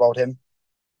I like about him.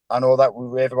 I know that we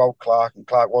rave about Clark, and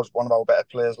Clark was one of our better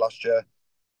players last year.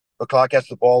 But Clark gets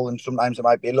the ball, and sometimes it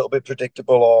might be a little bit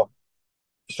predictable, or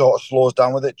he sort of slows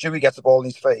down with it. Dewey gets the ball in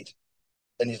his feet,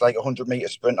 and he's like a 100-metre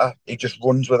sprinter. He just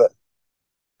runs with it.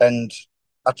 And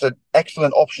that's an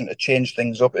excellent option to change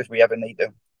things up if we ever need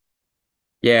to.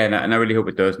 Yeah, and I really hope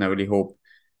it does. And I really hope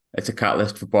it's a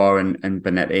catalyst for Barr and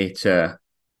Benetti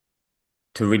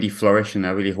to really flourish. And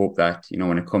I really hope that,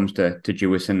 when it comes to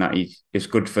Jewison, that he's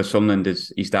good for Sunderland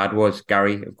as his dad was,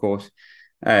 Gary, of course.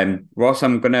 Ross,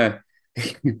 I'm going to...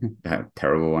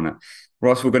 terrible on it.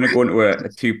 Ross, we're going to go into a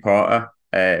two-parter.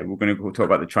 We're going to go talk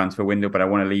about the transfer window, but I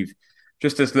want to leave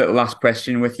just this little last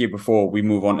question with you before we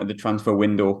move on to the transfer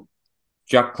window.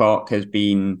 Jack Clark has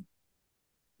been,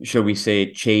 shall we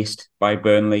say, chased by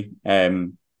Burnley.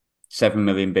 7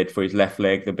 million bid for his left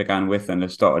leg they began with, and they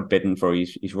started bidding for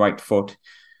his right foot.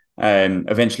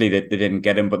 Eventually they didn't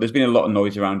get him, but there's been a lot of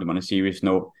noise around him on a serious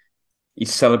note.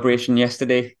 His celebration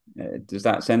yesterday, does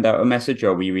that send out a message, or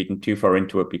are we reading too far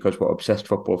into it because we're obsessed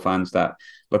football fans that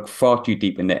look far too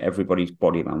deep into everybody's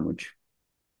body language?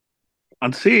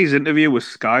 I'd say his interview with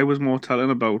Sky was more telling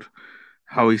about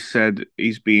how he said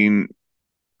he's been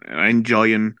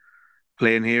enjoying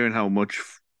playing here and how much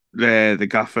the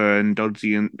gaffer and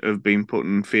Doddsy have been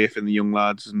putting faith in the young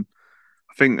lads. And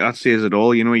I think that says it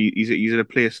all. He's at a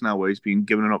place now where he's been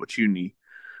given an opportunity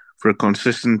for a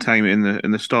consistent time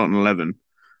in the starting 11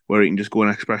 where he can just go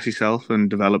and express himself and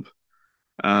develop.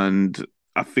 And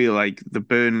I feel like the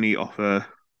Burnley offer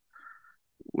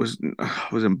was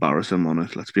embarrassing on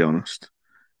it, let's be honest.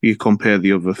 You compare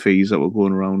the other fees that were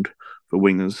going around for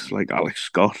wingers like Alex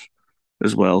Scott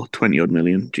as well, 20-odd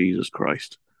million, Jesus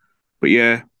Christ. But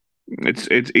yeah, he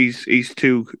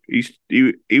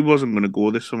wasn't going to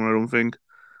go this summer, I don't think.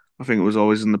 I think it was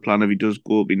always in the plan if he does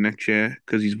go, it'll be next year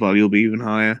because his value will be even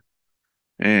higher.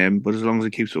 But as long as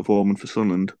he keeps performing for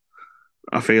Sunderland,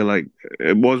 I feel like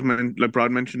it was like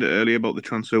Brad mentioned it earlier about the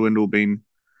transfer window being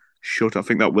shut. I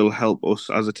think that will help us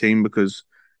as a team because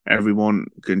everyone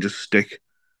can just stick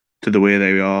to the way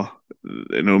they are.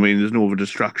 You know what I mean? There's no other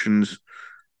distractions.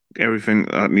 Everything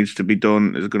that needs to be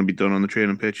done is going to be done on the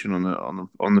training pitch and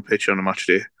on the pitch on a match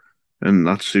day, and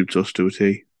that suits us to a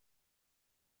T.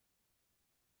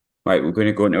 Right, we're going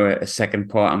to go into a second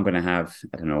part. I'm going to have,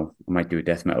 I don't know, I might do a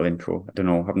death metal intro. I don't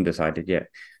know, haven't decided yet.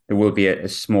 There will be a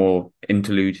small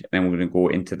interlude, and then we're going to go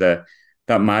into that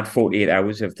mad 48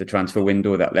 hours of the transfer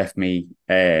window that left me,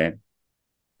 I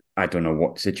don't know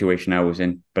what situation I was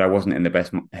in, but I wasn't in the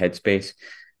best headspace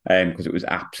because it was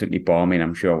absolutely balmy, and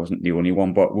I'm sure I wasn't the only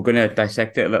one. But we're going to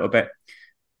dissect it a little bit.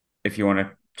 If you want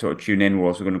to sort of tune in, we're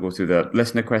also going to go through the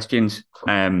listener questions.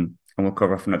 And we'll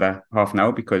cover for another half an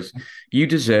hour because you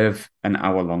deserve an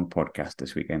hour-long podcast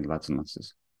this weekend, lads and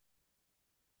lasses.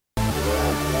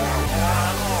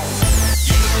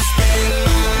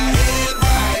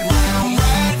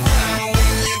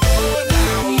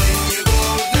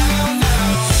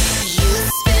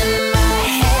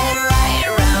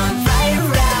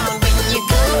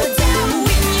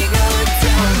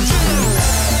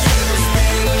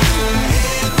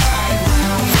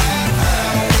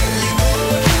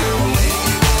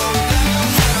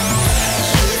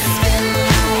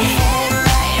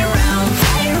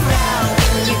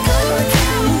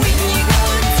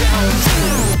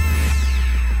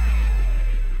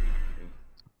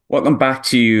 welcome back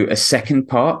to a second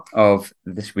part of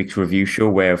this week's review show,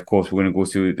 where, of course, we're going to go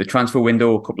through the transfer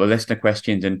window, a couple of listener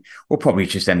questions, and we'll probably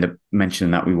just end up mentioning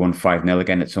that we won 5-0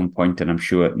 again at some point, and I'm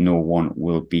sure no one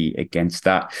will be against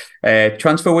that.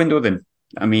 Transfer window, then.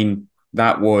 I mean,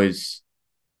 that was,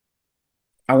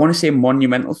 I want to say,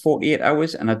 monumental 48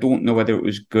 hours, and I don't know whether it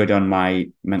was good on my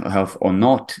mental health or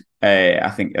not.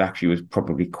 I think it actually was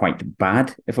probably quite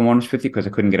bad, if I'm honest with you, because I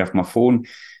couldn't get off my phone.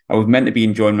 I was meant to be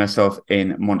enjoying myself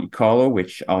in Monte Carlo,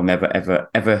 which I'll never, ever,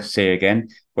 ever say again.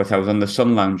 But I was on the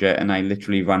Sun Lounger and I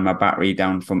literally ran my battery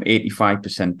down from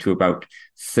 85% to about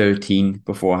 13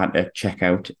 before I had to check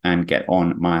out and get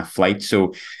on my flight.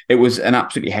 So it was an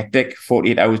absolutely hectic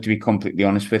 48 hours, to be completely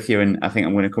honest with you. And I think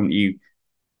I'm going to come to you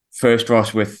first,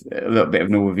 Ross, with a little bit of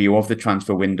an overview of the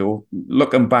transfer window.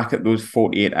 Looking back at those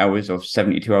 48 hours, or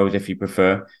 72 hours if you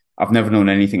prefer, I've never known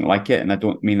anything like it, and I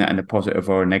don't mean that in a positive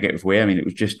or a negative way. I mean, it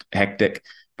was just hectic.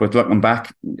 But looking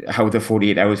back, how were the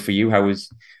 48 hours for you? How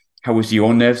was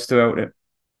your nerves throughout it?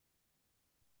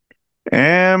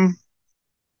 I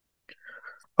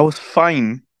was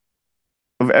fine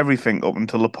with everything up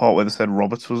until the part where they said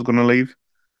Roberts was going to leave.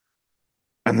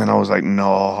 And then I was like,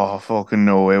 no, fucking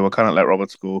no way. We can't let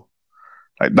Roberts go.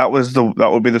 Like that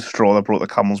would be the straw that brought the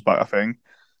camel's back, I think.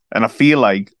 And I feel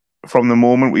like from the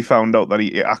moment we found out that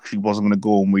he actually wasn't going to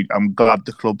go, and I'm glad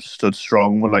the club stood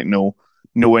strong. We're like, no,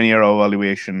 nowhere near our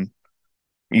valuation.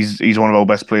 He's one of our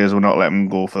best players. We're not letting him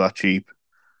go for that cheap.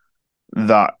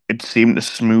 That it seemed to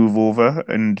smooth over,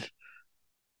 and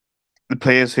the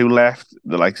players who left,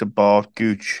 the likes of Bart,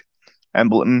 Gooch,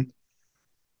 Embleton,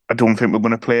 I don't think we're going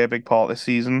to play a big part this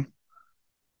season,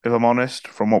 if I'm honest,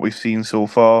 from what we've seen so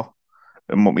far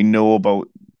and what we know about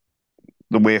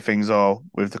the way things are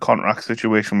with the contract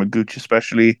situation with Gooch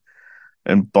especially,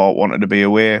 and Bart wanted to be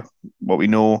away, what we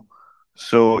know.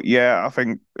 So, yeah, I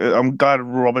think I'm glad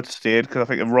Roberts stayed, because I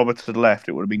think if Roberts had left,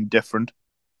 it would have been different.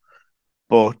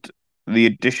 But the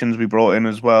additions we brought in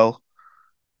as well,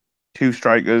 2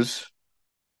 strikers,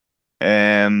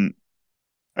 a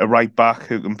right back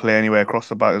who can play anywhere across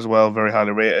the back as well, very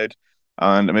highly rated,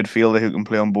 and a midfielder who can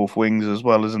play on both wings as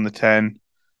well as in the 10.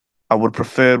 I would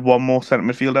prefer one more centre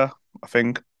midfielder, I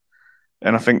think.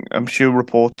 And I think I'm sure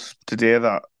reports today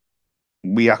that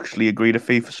we actually agreed a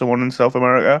fee for someone in South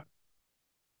America,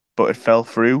 but it fell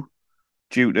through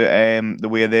due to the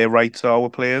way their rights are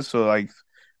with players. So like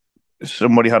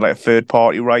somebody had like a third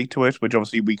party right to it, which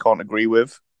obviously we can't agree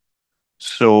with.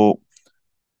 So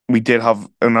we did have,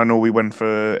 and I know we went for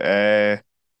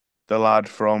the lad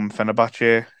from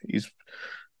Fenerbahce.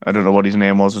 I don't know what his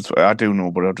name was. I do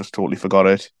know, but I just totally forgot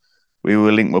it. We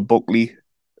were linked with Buckley,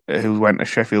 who went to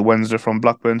Sheffield Wednesday from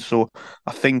Blackburn. So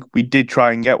I think we did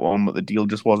try and get one, but the deal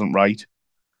just wasn't right.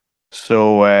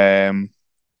 So,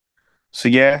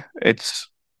 yeah, I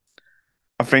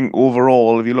think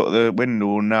overall, if you look at the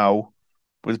window now,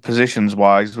 with positions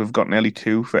wise, we've got nearly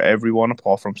 2 for everyone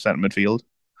apart from centre midfield.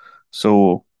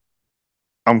 So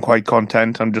I'm quite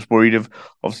content. I'm just worried if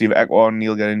Ekwa and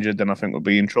Neil get injured, then I think we'll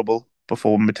be in trouble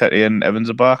before Matete and Evans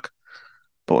are back.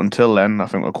 But until then, I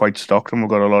think we're quite stocked and we've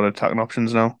got a lot of attacking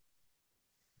options now.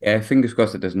 Yeah, fingers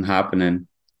crossed it doesn't happen, and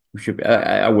we should.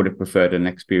 I would have preferred an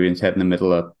experienced head in the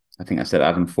middle of. I think I said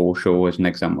Adam Forshaw as an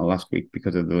example last week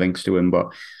because of the links to him,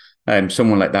 but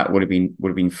someone like that would have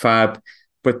been fab.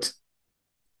 But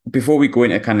before we go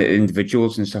into kind of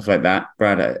individuals and stuff like that,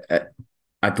 Brad,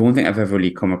 I don't think I've ever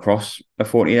really come across a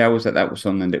 48 hours that was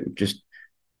something that would just.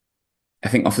 I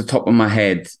think off the top of my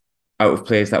head, out of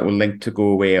players that were linked to go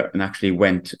away and actually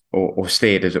went or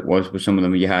stayed as it was, with some of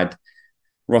them you had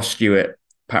Ross Stewart,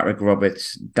 Patrick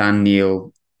Roberts, Dan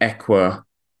Neil, Ekwa.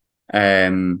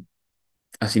 I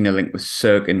seen a link with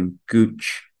Serkin,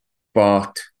 Gooch,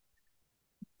 Bart,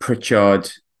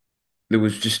 Pritchard.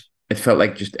 It felt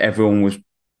like just everyone was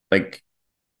like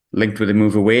linked with a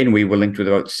move away, and we were linked with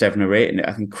about 7 or 8. And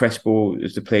I think Crespo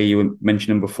is the player you were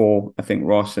mentioning before, I think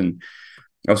Ross, and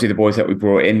obviously the boys that we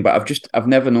brought in. But I've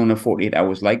never known a 48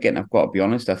 hours like it, and I've got to be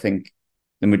honest, I think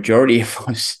the majority of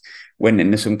us went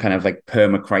into some kind of like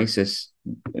perma crisis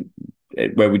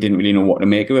where we didn't really know what to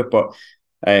make of it. But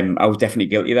I was definitely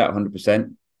guilty of that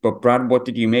 100%. But Brad, what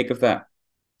did you make of that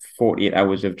 48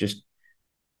 hours of just,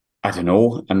 I don't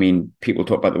know. I mean, people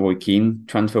talk about the Roy Keane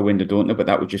transfer window, don't they? But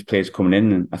that was just players coming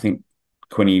in. And I think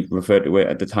Quinny referred to it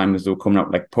at the time as though coming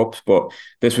out like pups. But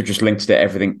this was just links to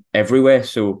everything everywhere.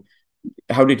 So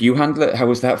how did you handle it? How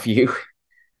was that for you? I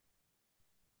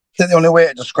think the only way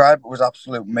to describe it was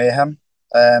absolute mayhem.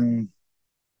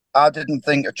 I didn't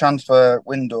think a transfer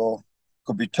window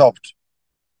could be topped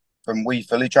from Wee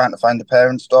Philly trying to find the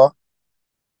parent store.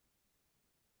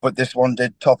 But this one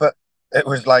did top it. It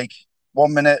was like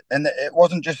 1 minute, and it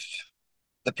wasn't just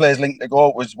the players linked to go.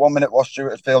 It was 1 minute Ross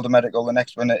Stewart had failed a medical, the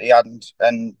next minute he hadn't,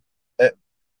 and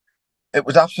it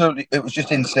was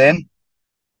just insane.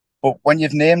 But when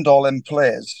you've named all them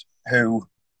players who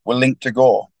were linked to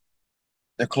go,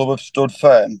 the club have stood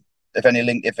firm if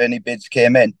any bids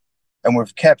came in, and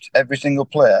we've kept every single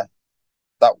player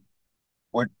that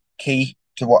were key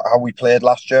to how we played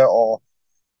last year or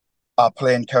are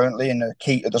playing currently and are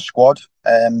key to the squad.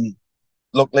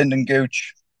 Look, Lyndon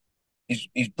Gooch,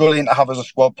 he's brilliant to have as a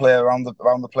squad player around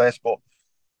the place, but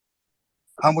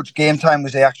how much game time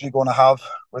was he actually going to have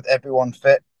with everyone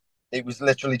fit? He was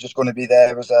literally just going to be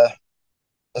there as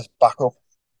backup,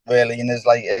 really. And is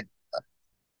like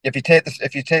if you take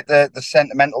the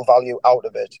sentimental value out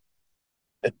of it,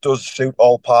 it does suit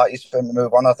all parties for him to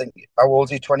move on. I think how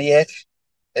old is he?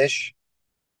 28-ish.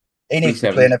 He needs to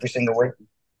be playing every single week.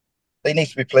 He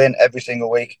needs to be playing every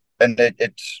single week, and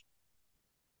it's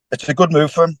a good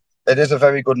move for him. It is a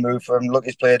very good move for him. Look,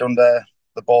 he's played under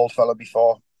the bald fella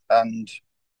before, and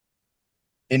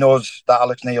he knows that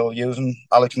Alex Neil will use him.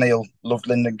 Alex Neil loved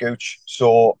Lyndon Gooch,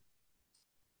 so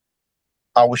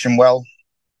I wish him well.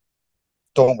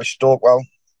 Don't wish Stoke well.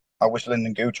 I wish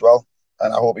Lyndon Gooch well,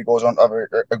 and I hope he goes on to have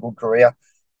a good career.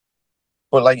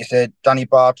 But like you said, Danny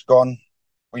Bart's gone.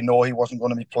 We know he wasn't going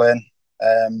to be playing.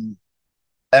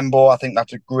 Embo, I think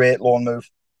that's a great loan move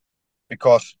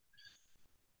because,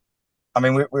 I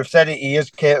mean, we've said it, he is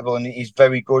capable and he's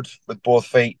very good with both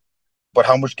feet. But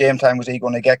how much game time was he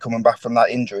going to get coming back from that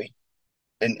injury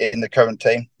in the current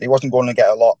team? He wasn't going to get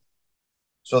a lot.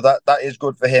 So that is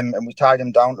good for him. And we tied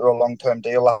him down to a long-term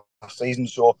deal last season.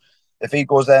 So if he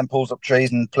goes there and pulls up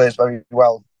trees and plays very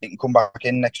well, he can come back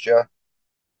in next year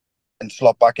and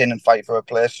slot back in and fight for a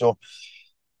place. So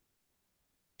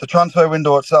the transfer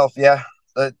window itself, yeah,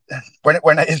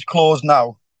 when it is closed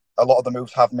now, a lot of the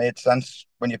moves have made sense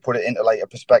when you put it into like a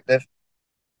perspective.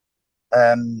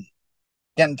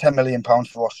 Getting £10 million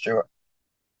for Ross Stewart.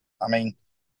 I mean,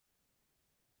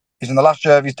 he's in the last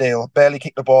year of his deal. Barely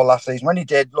kicked the ball last season. When he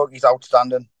did, look, he's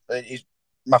outstanding. He's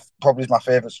probably my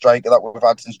favourite striker that we've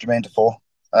had since Jermaine Defoe.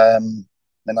 And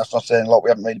that's not saying a lot. We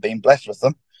haven't really been blessed with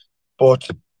them, but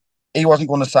he wasn't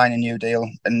going to sign a new deal,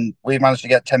 and we managed to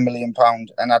get £10 million.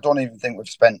 And I don't even think we've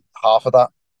spent half of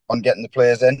that on getting the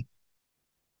players in.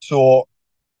 So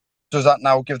does that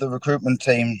now give the recruitment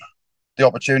team the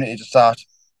opportunity to start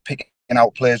picking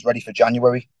out players ready for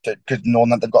January, because knowing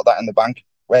that they've got that in the bank?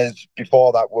 Whereas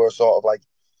before that, we're sort of like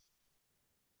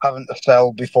having to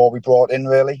sell before we brought in,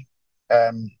 really.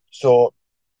 So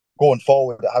going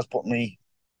forward, it has put me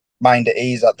mind at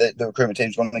ease that the recruitment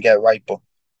team's going to get it right. But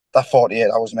that 48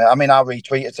 hours, mate. I mean, I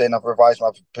retweeted saying I've revised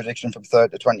my prediction from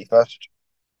 3rd to 21st.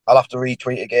 I'll have to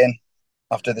retweet again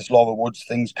after this Laura Woods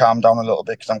thing's calmed down a little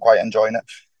bit because I'm quite enjoying it.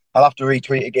 I'll have to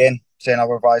retweet again saying I'll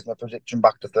revise my prediction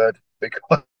back to 3rd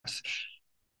because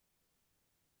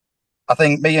I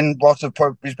think me and Ross have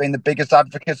probably been the biggest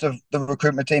advocates of the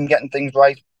recruitment team getting things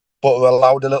right, but we're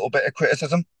allowed a little bit of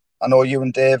criticism. I know you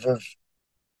and Dave have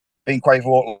been quite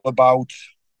vocal about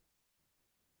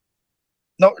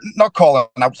not calling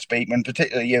out Speakman,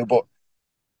 particularly you, but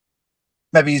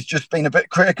maybe he's just been a bit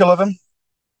critical of him.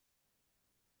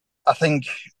 I think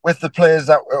with the players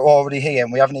that are already here,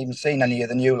 and we haven't even seen any of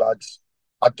the new lads,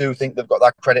 I do think they've got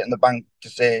that credit in the bank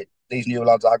to say these new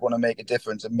lads are going to make a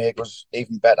difference and make us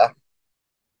even better.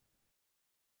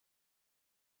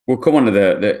 We'll come on to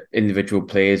the individual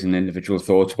players and individual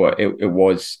thoughts, but it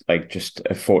was like just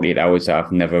a 48 hours that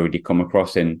I've never really come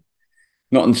across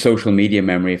not in social media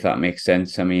memory, if that makes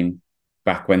sense. I mean,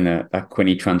 back when that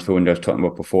Quinny transfer window I was talking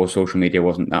about before, social media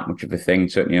wasn't that much of a thing,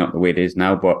 certainly not the way it is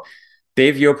now. But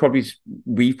Dave,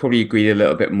 we probably agreed a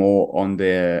little bit more on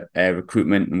the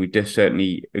recruitment, and we just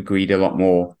certainly agreed a lot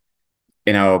more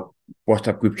in our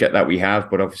WhatsApp group chat that we have,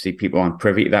 but obviously people aren't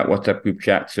privy to that WhatsApp group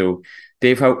chat. So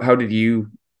Dave, how did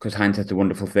you, because hindsight's a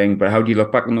wonderful thing, but how do you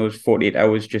look back on those 48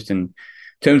 hours just in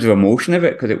terms of emotion of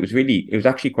it? Because it was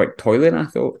actually quite toiling, I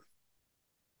thought.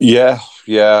 Yeah.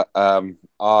 I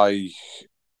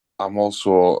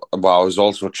was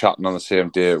also chatting on the same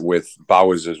day with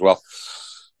Bowers as well.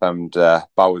 And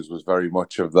Bowers was very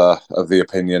much of the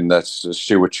opinion that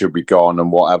Stewart should be gone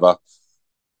and whatever.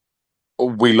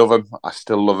 We love him. I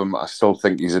still love him. I still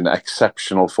think he's an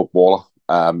exceptional footballer.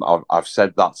 I've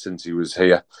said that since he was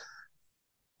here.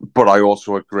 But I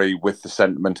also agree with the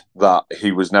sentiment that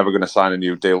he was never going to sign a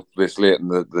new deal this late in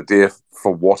the day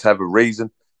for whatever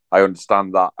reason. I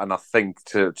understand that. And I think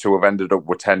to have ended up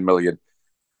with 10 million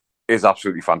is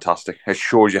absolutely fantastic. It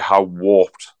shows you how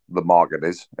warped the market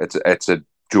is. It's a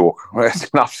joke. It's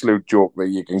an absolute joke that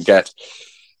you can get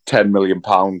 £10 million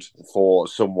for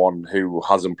someone who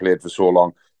hasn't played for so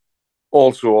long.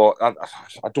 Also,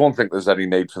 I don't think there's any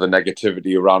need for the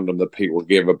negativity around him that people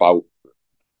give about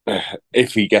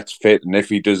if he gets fit and if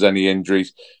he does any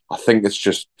injuries. I think it's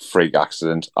just freak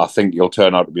accident. I think he'll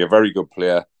turn out to be a very good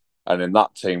player. And in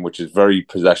that team, which is very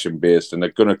possession based and they're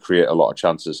going to create a lot of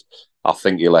chances, I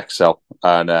think he'll excel.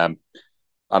 And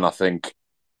I think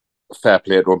fair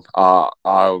play to him.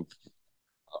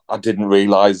 I didn't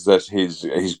realise that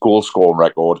his goal scoring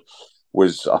record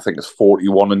was, I think it's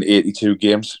 41 in 82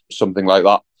 games, something like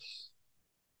that.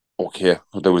 Okay,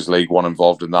 there was League One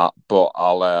involved in that, but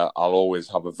I'll always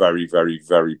have a very, very,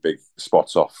 very big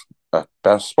spots off.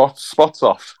 Spots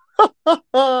off.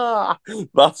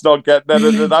 That's not getting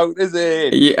edited out, is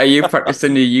it? Are you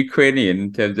practicing the Ukrainian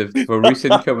in terms of for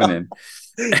Rusin coming in?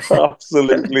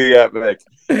 Absolutely epic.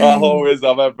 I always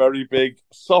have a very big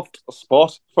soft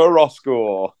spot for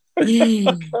Roscoe. We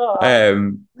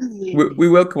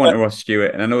will come on to Ross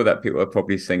Stewart, and I know that people are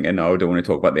probably thinking, "Oh, I don't want to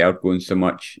talk about the outgoings so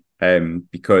much,"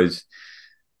 because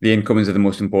the incomings are the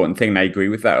most important thing. And I agree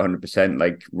with that 100%.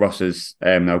 Like Ross is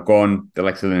now gone, the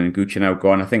likes of Lynn and Gooch are now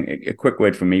gone. I think a quick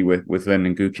word from me with Lynn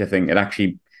and Gooch. I think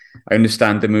I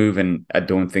understand the move, and I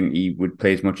don't think he would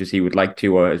play as much as he would like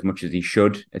to, or as much as he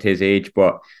should at his age.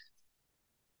 But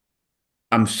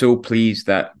I'm so pleased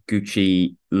that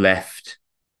Gucci left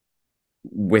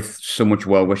with so much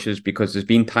well wishes, because there's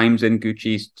been times in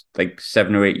Gucci's like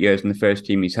 7 or 8 years in the first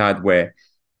team he's had where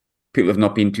people have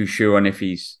not been too sure on if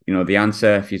he's, the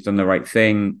answer, if he's done the right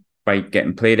thing by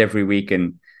getting played every week.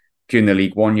 And during the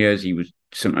League One years, he was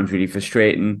sometimes really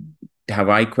frustrating. Have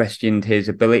I questioned his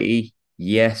ability?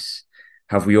 Yes.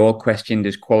 Have we all questioned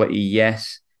his quality?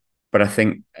 Yes. But I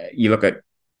think you look at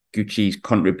Gucci's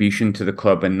contribution to the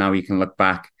club, and now you can look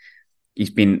back. He's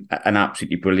been an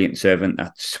absolutely brilliant servant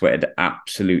that sweated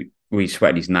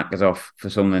his knackers off for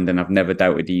Sunderland, and I've never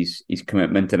doubted his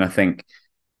commitment. And I think,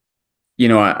 I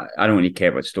don't really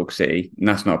care about Stoke City, and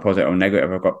that's not a positive or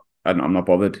negative. I'm not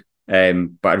bothered.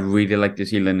 But I'd really like to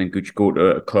see Lynn and Gooch go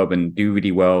to a club and do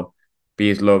really well,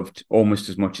 be as loved almost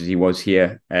as much as he was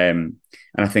here. And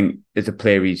I think as a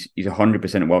player, he's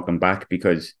 100% welcome back,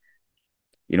 because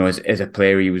as a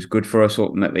player, he was good for us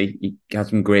ultimately. He had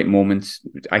some great moments,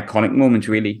 iconic moments,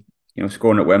 really.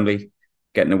 Scoring at Wembley,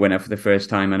 getting the winner for the first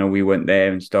time. I know we weren't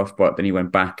there and stuff, but then he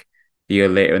went back the year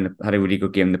later and had a really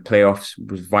good game. The playoffs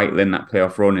was vital in that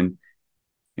playoff run. And,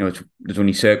 there's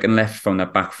only Sirkin left from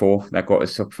that back four that got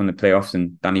us up from the playoffs,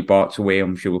 and Danny Bart's away.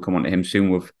 I'm sure we'll come on to him soon.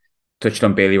 We've touched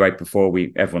on Bailey Wright before.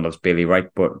 Everyone loves Bailey Wright,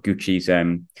 but Gucci's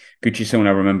someone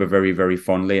I remember very, very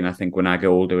fondly. And I think when I get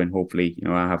older and hopefully,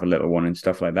 I have a little one and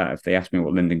stuff like that, if they ask me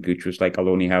what Lyndon Gooch was like, I'll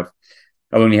only have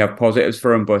positives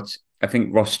for him. But I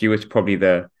think Ross Stewart's probably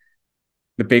the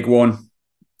big one,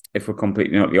 if we're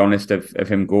completely not honest, of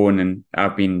him going. And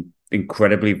I've been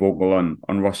incredibly vocal on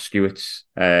Ross Stewart's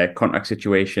contract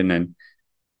situation. And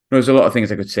there's a lot of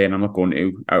things I could say, and I'm not going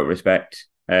to, out of respect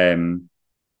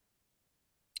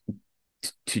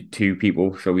to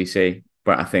people, shall we say.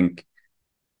 But I think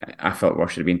I felt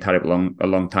Ross should have been tied up a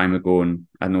long time ago. And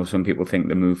I know some people think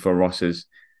the move for Ross is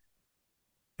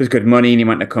good money and he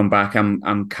might not come back.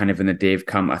 I'm kind of in the Dave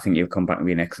camp. I think he'll come back and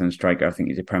be an excellent striker. I think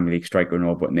he's a Premier League striker in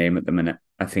all but name at the minute.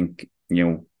 I think,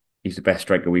 he's the best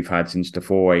striker we've had since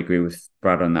Defoe. I agree with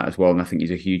Brad on that as well. And I think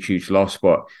he's a huge, huge loss.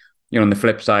 But, on the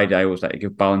flip side, I always like to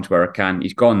give balance where I can.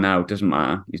 He's gone now. It doesn't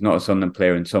matter. He's not a Sunderland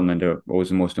player, and Sunderland are always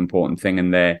the most important thing.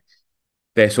 And they're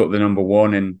sort of the number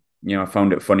one. And, I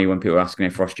found it funny when people were asking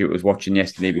if Ross Stewart was watching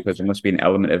yesterday, because there must be an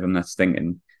element of him that's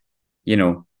thinking,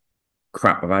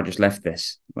 crap, have I just left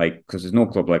this? Because there's no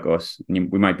club like us.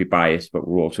 And we might be biased, but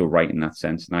we're also right in that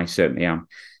sense. And I certainly am.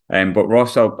 But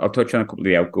Ross, I'll touch on a couple of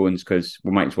the outgoings, because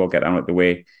we might as well get on with the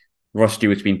way. Ross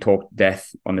Stewart's been talked to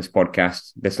death on this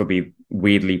podcast. This will be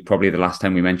weirdly probably the last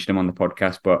time we mention him on the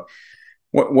podcast. But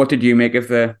what did you make of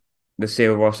the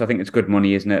sale, Ross? I think it's good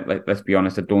money, isn't it? Let's be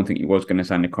honest. I don't think he was going to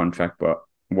sign a contract, but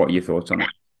what are your thoughts on it?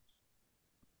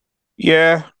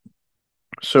 Yeah.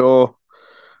 So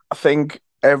I think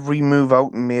every move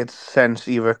out made sense,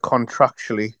 either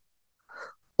contractually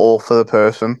or for the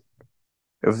person,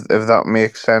 if that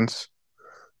makes sense.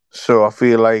 So I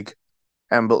feel like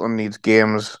Embleton needs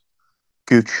games.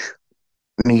 Gooch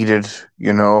needed,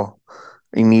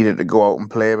 he needed to go out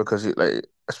and play, because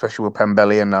especially with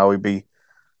Pembele, and now he'd be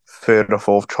third or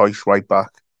fourth choice right back,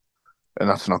 and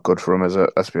that's not good for him, is it?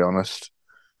 Let's be honest.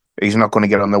 He's not going to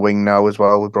get on the wing now as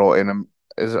well. We brought in him.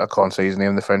 I can't say his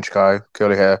name. The French guy,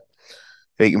 curly hair.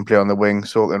 He can play on the wing.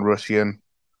 So can Russian.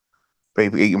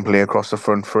 Maybe he can play across the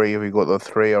front three if we got the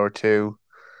 3 or 2.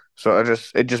 So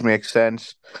it just makes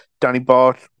sense. Danny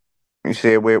Bart, you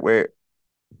say, wait.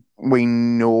 we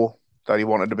know that he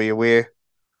wanted to be away.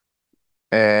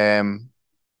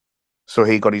 So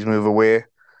he got his move away,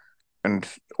 and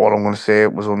all I'm going to say,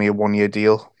 it was only a 1-year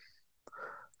deal.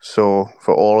 So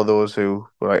for all of those who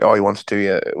were like, "Oh, he wants 2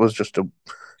 years," it was just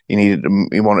he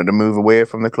wanted to move away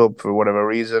from the club for whatever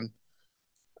reason.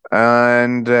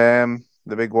 And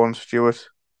the big one, Stuart,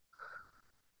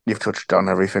 you've touched on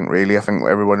everything really. I think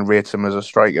everyone rates him as a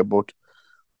striker, but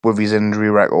with his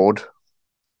injury record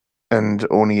and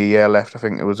only a year left, I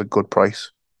think it was a good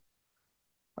price.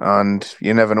 And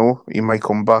you never know, he might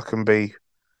come back and he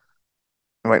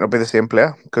might not be the same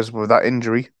player, because with that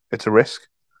injury, it's a risk.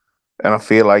 And I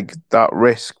feel like that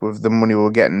risk with the money we were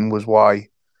getting was why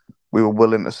we were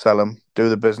willing to sell him, do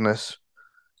the business,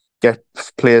 get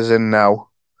players in now,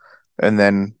 and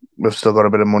then we've still got a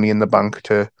bit of money in the bank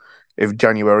to, if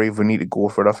we need to go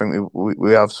for it, I think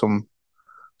we have some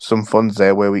funds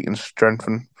there where we can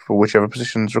strengthen for whichever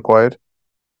position is required.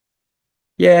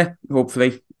 Yeah,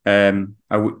 hopefully. I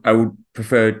would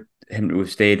prefer him to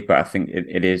have stayed, but I think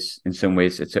it is, in some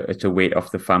ways, it's a weight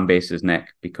off the fan base's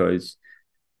neck, because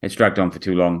it's dragged on for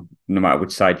too long. No matter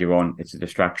which side you're on, it's a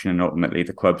distraction, and ultimately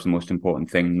the club's the most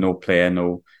important thing. No player,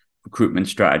 no recruitment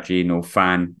strategy, no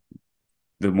fan.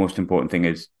 The most important thing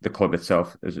is the club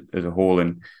itself as a whole,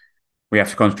 and we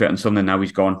have to concentrate on something. Now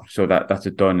he's gone, so that's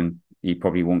it done, and he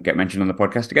probably won't get mentioned on the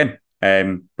podcast again.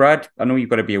 Brad, I know you've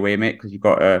got to be away, mate, because you've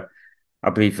got I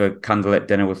believe, a candlelit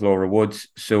dinner with Laura Woods.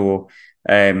 So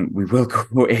we will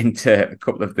go into a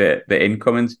couple of the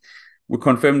incomings. We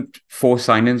confirmed 4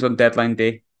 signings on deadline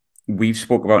day. We've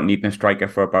spoke about needing a striker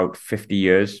for about 50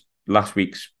 years. Last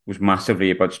week's was massively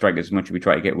about strikers, as much as we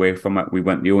try to get away from it. We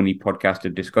weren't the only podcast to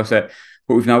discuss it.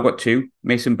 But we've now got 2.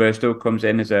 Mason Burstow comes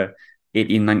in as a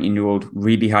 18, 19-year-old,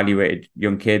 really highly rated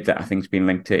young kid that I think has been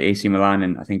linked to AC Milan,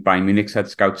 and I think Bayern Munich's had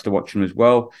scouts to watch him as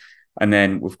well. And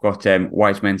then we've got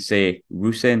wise men say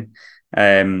Rusin.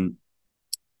 2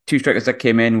 strikers that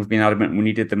came in. We've been adamant we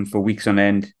needed them for weeks on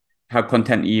end. How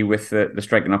content are you with the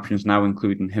striking options now,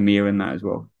 including Hamir in that as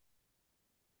well?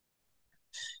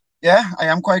 Yeah, I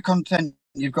am quite content.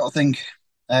 You've got to think,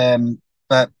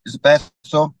 but is it best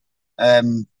so?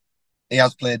 He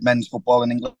has played men's football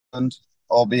in England,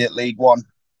 albeit League One.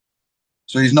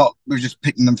 So we're just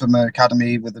picking them from an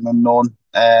academy with an unknown.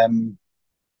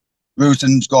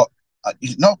 Rusin's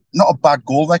he's not a bad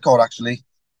goal record, actually,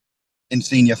 in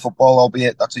senior football,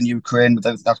 albeit that's in Ukraine, but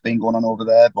that's been going on over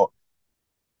there. But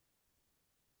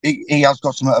he has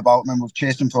got something about him, and we've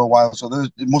chased him for a while, so there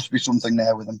must be something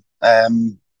there with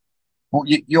him. But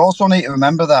you also need to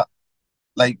remember that,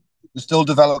 like, we're still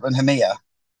developing Hamir,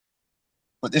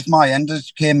 but this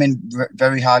Myenders came in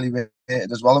very highly rated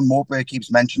as well, and Mowbray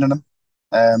keeps mentioning him.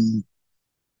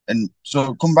 And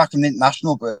so come back from the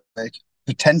international break,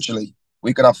 potentially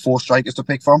we could have 4 strikers to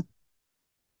pick from.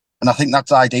 And I think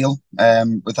that's ideal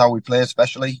with how we play,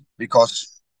 especially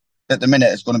because at the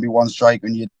minute it's going to be 1 striker,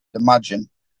 and you'd imagine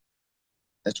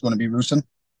it's going to be Rusin.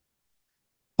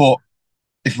 But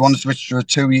if you want to switch to a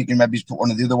 2, you can maybe put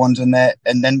one of the other ones in there,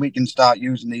 and then we can start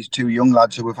using these 2 young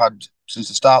lads who we've had since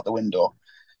the start of the window.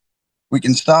 We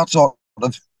can start sort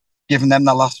of giving them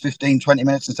the last 15, 20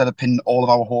 minutes instead of pinning all of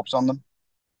our hopes on them.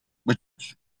 Which,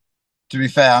 to be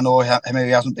fair, I know he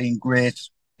hasn't been great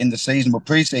in the season, but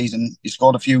pre-season he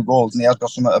scored a few goals and he has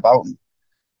got something about him.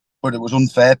 But it was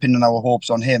unfair pinning our hopes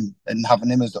on him and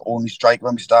having him as the only striker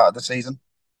when we started the season.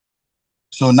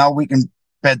 So now we can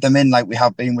bed them in like we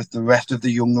have been with the rest of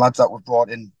the young lads that we've brought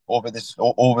in over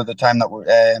the time that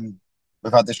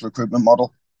we've had this recruitment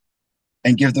model,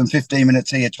 and give them 15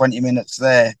 minutes here, 20 minutes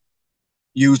there.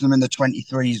 Use them in the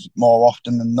 23s more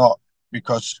often than not,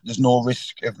 because there's no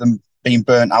risk of them being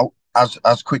burnt out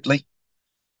as quickly.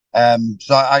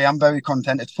 So I am very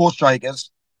content. It's 4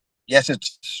 strikers. Yes,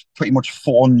 it's pretty much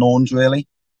 4 unknowns, really.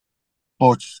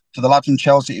 But for the lad from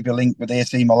Chelsea to be linked with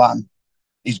AC Milan,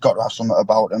 he's got to have something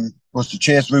about him. Was to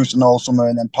chase Rusin all summer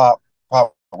and then part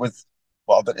with,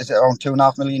 is it around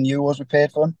 €2.5 million we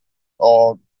paid for him?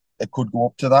 Or it could go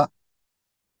up to that.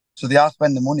 So they are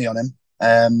spending money on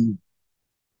him.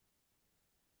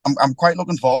 I'm quite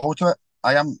looking forward to it.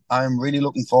 I am really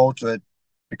looking forward to it,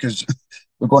 because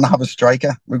we're going to have a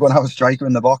striker. We're going to have a striker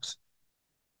in the box,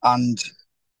 and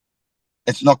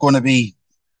it's not going to be.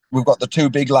 We've got the 2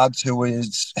 big lads who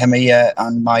is Hamir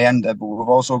and Mayenda, but we've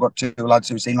also got 2 lads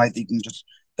who seem like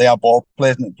they are ball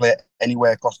players and they play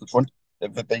anywhere across the front.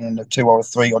 They've been in the 2 or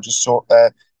 3 or just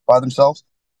by themselves.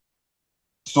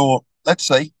 So let's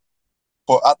see.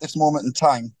 But at this moment in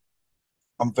time,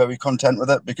 I'm very content with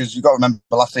it, because you've got to remember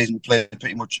last season we played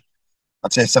pretty much,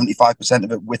 I'd say 75%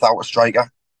 of it without a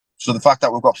striker. So the fact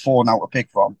that we've got 4 now to pick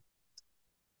from,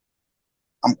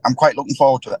 I'm quite looking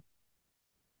forward to it.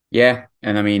 Yeah,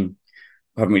 and I mean,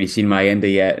 I haven't really seen my ender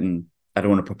yet, and I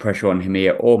don't want to put pressure on him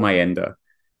here or my ender.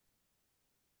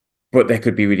 But they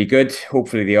could be really good.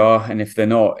 Hopefully they are. And if they're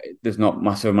not, there's not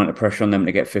massive amount of pressure on them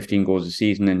to get 15 goals a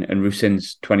season. And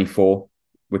Rusin's 24,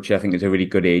 which I think is a really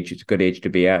good age. It's a good age to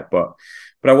be at. But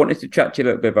I wanted to chat to you a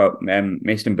little bit about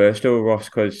Mason Burstow, Ross,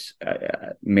 because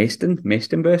Mason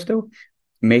Burstow.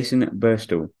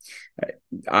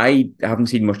 I haven't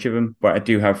seen much of him, but I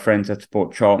do have friends that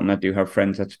support Charlton. I do have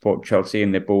friends that support Chelsea,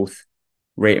 and they both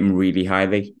rate him really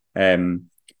highly. I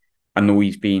know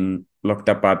he's been looked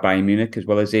at by Bayern Munich as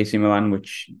well as AC Milan,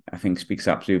 which I think speaks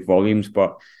absolute volumes.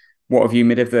 But what have you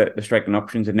made of the striking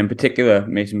options, and in particular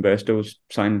Mason Burstow's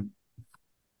sign?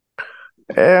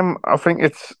 I think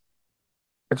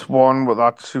it's one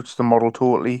that suits the model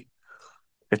totally.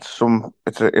 It's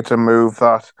a move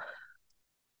that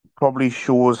probably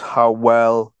shows how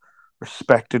well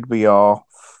respected we are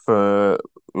for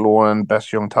lowering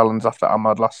best young talents after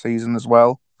Ahmad last season as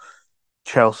well.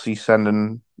 Chelsea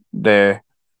sending their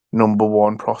number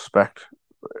one prospect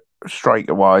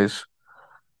striker wise.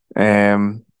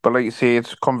 But like you say,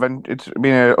 it's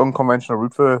been an unconventional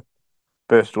route for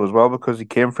Burstow as well because he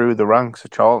came through the ranks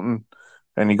of Charlton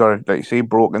and he got, like you say,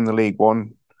 broke in the League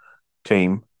One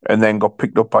team and then got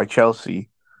picked up by Chelsea.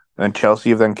 And Chelsea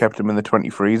have then kept him in the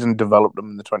 23s and developed him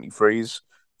in the 23s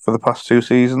for the past 2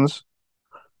 seasons.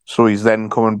 So he's then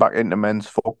coming back into men's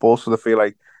football. So they feel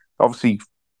like, obviously,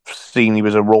 seeing he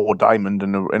was a raw diamond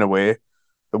in a way,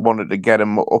 they wanted to get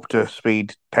him up to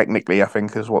speed technically, I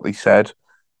think, is what they said.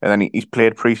 And then he's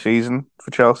played pre-season for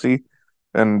Chelsea.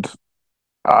 And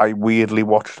I weirdly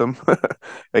watched him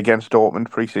against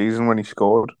Dortmund pre-season when he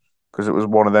scored because it was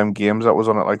one of them games that was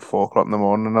on at like 4 o'clock in the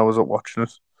morning and I was up watching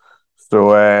it.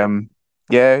 So,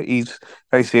 yeah, he's,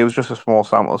 like I say, it was just a small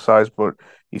sample size, but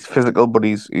he's physical, but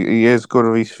he is good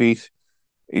with his feet.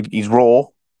 He's raw,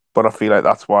 but I feel like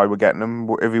that's why we're getting him.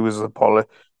 If he was a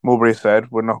Mowbray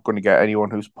said, we're not going to get anyone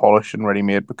who's polished and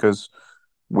ready-made because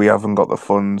we haven't got the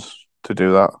funds to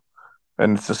do that.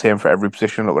 And it's the same for every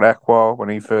position. Look at Ekwa when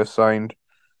he first signed,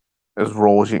 as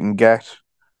raw as you can get.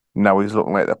 Now he's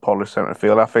looking like the polished centre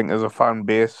field. I think as a fan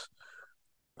base,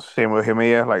 same with him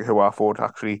here, like who I thought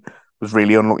actually was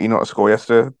really unlucky not to score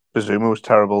yesterday. Bazuma was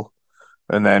terrible.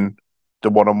 And then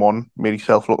the one-on-one made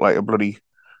himself look like a bloody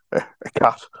a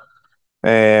cat.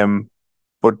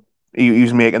 But he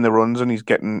was making the runs and his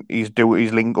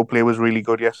link-up play was really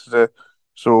good yesterday.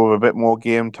 So a bit more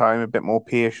game time, a bit more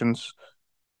patience.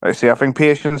 I think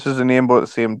patience is the name, but at the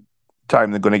same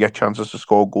time they're going to get chances to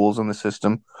score goals in the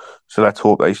system. So let's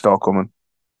hope they start coming.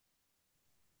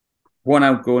 One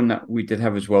outgoing that we did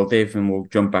have as well, Dave, and we'll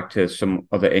jump back to some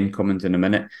other incomings in a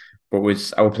minute, but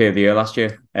was our player of the year last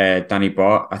year, Danny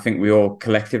Bart. I think we all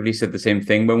collectively said the same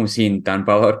thing when we seen Dan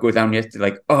Ballard go down yesterday,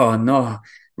 like, oh no,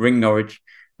 ring Norwich.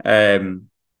 But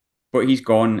he's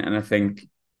gone, and I think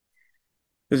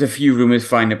there's a few rumours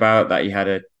flying about that he had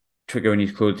a trigger in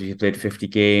his clothes. He played 50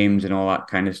 games and all that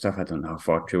kind of stuff. I don't know how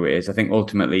far true it is. I think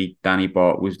ultimately Danny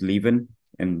Bart was leaving,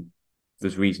 and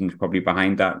there's reasons probably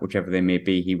behind that, whichever they may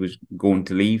be. He was going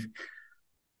to leave.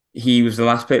 He was the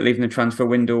last player leaving the transfer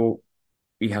window.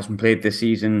 He hasn't played this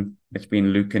season. It's been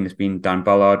Luke and it's been Dan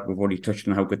Ballard. We've already touched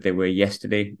on how good they were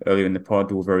yesterday. Earlier in the pod,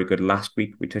 they were very good last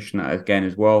week. We touched on that again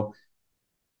as well.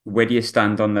 Where do you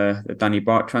stand on the Danny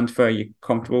Bart transfer? Are you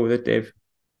comfortable with it, Dave?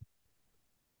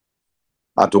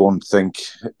 I don't think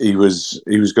he was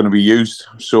going to be used,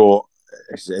 so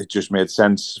it just made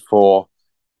sense for.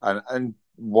 And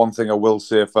one thing I will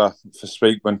say for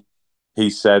Speakman, he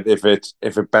said if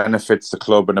it benefits the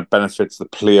club and it benefits the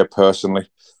player personally,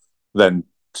 then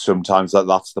sometimes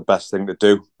that's the best thing to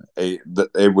do.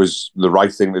 It was the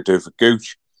right thing to do for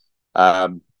Gooch,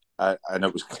 and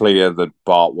it was clear that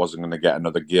Bart wasn't going to get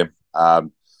another game.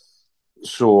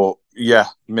 So yeah,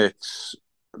 makes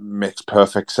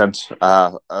perfect sense.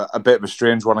 A bit of a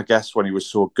strange one, I guess, when he was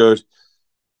so good.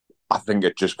 I think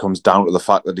it just comes down to the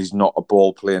fact that he's not a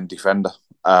ball playing defender.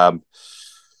 A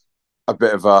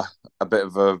bit of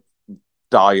a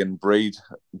dying breed,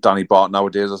 Danny Bart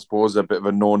nowadays, I suppose. A bit of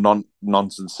a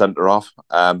nonsense centre half.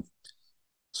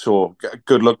 So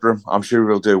good luck to him. I'm sure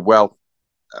he'll do well.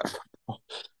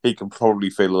 He can probably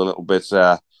feel a little bit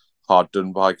hard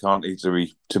done by, can't he,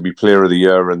 to be player of the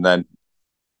year and then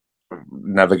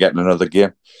never getting another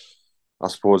game. I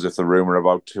suppose if the rumour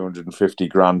about 250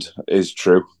 grand is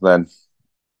true, then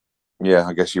yeah,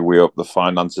 I guess you weigh up the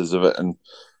finances of it and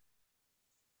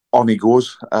on he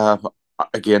goes.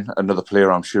 Again, another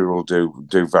player I'm sure will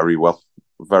do very well.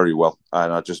 Very well.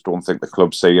 And I just don't think the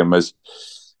club see him as,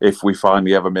 if we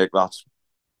finally ever make that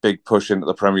big push into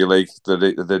the Premier League,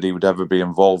 that he would ever be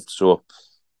involved. So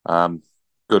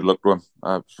good luck to him.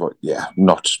 But yeah,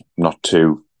 not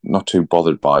too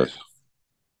bothered by it.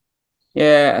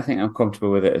 Yeah, I think I'm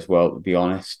comfortable with it as well, to be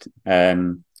honest.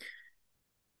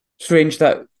 Strange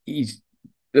that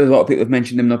a lot of people have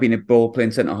mentioned him not being a ball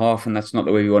playing centre half, and that's not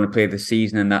the way we want to play this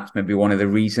season, and that's maybe one of the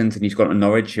reasons. And he's gone to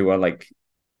Norwich, who are like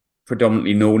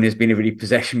predominantly known as being a really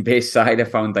possession based side. I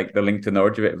found like the link to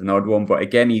Norwich a bit of an odd one, but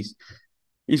again, he's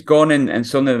gone, and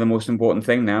Sunderland are the most important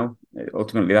thing now.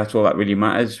 Ultimately, that's all that really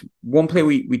matters. One player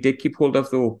we did keep hold of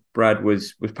though, Brad,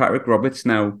 was Patrick Roberts.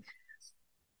 Now,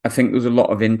 I think there was a lot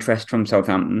of interest from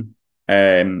Southampton,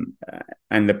 and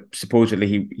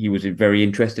supposedly he was very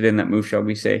interested in that move, shall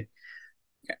we say?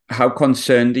 How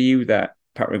concerned are you that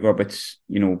Patrick Roberts,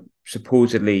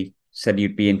 supposedly said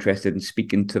he'd be interested in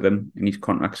speaking to them, and his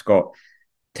contract's got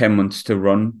 10 months to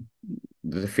run?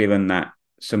 There's a feeling that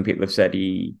some people have said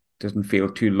he doesn't feel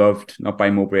too loved, not by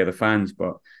Mowbray or the fans,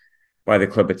 but by the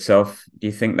club itself. Do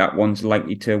you think that one's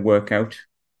likely to work out?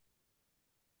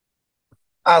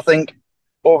 I think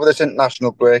over this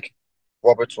international break,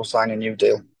 Roberts will sign a new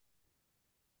deal.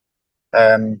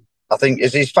 I think,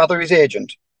 is his father his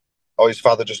agent? Or his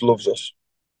father just loves us?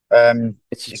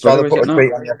 It's his father brother, put a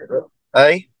tweet on yesterday.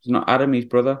 Eh? It's not Adam, his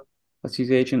brother. That's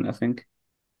his agent, I think.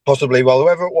 Possibly. Well,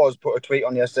 whoever it was put a tweet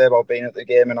on yesterday about being at the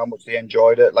game and how much he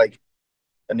enjoyed it.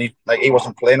 And he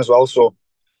wasn't playing as well. So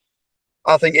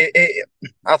I think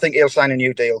I think he'll sign a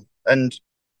new deal. And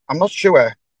I'm not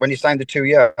sure when he signed the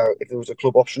 2-year if there was a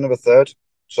club option of a third.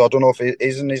 So I don't know if it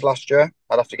is in his last year.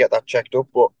 I'd have to get that checked up,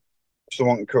 but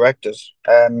someone can correct us.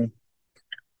 But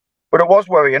it was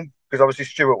worrying because obviously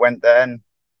Stewart went there, and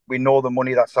we know the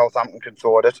money that Southampton can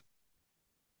throw at it.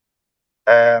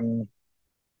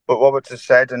 But Roberts has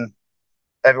said, and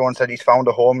everyone said he's found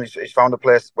a home. He's found a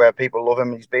place where people love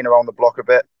him. He's been around the block a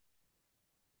bit,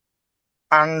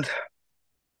 and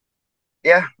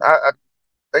yeah,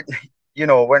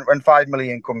 when 5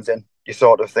 million comes in, you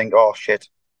sort of think, oh shit,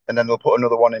 and then they'll put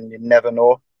another one in. You never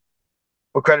know.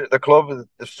 But credit the club;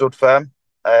 they've stood firm.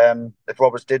 If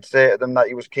Roberts did say to them that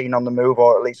he was keen on the move,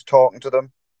 or at least talking to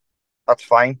them, that's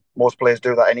fine. Most players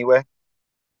do that anyway.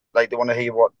 Like, they want to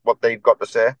hear what they've got to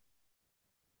say.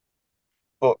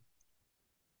 But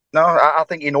no, I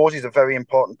think he knows he's a very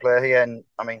important player here. And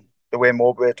I mean, the way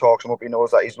Mowbray talks him up, he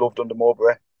knows that he's loved under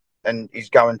Mowbray, and he's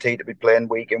guaranteed to be playing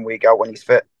week in, week out when he's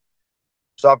fit.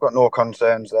 So I've got no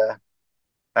concerns there.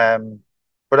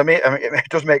 But it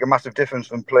does make a massive difference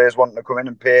when players wanting to come in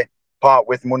and pay part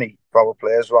with money for our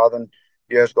players, rather than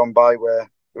years gone by where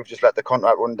we've just let the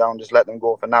contract run down, just let them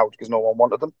go for now because no one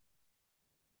wanted them.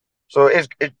 So it's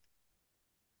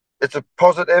a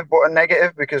positive but a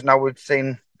negative, because now we've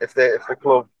seen if the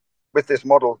club with this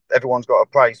model, everyone's got a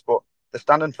price, but they're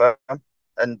standing firm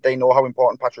and they know how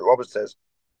important Patrick Roberts is.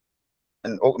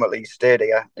 And ultimately, he stayed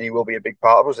here and he will be a big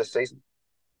part of us this season.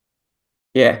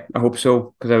 Yeah, I hope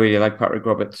so, because I really like Patrick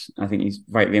Roberts. I think he's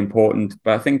vitally important.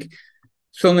 But I think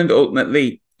Sunderland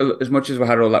ultimately, as much as we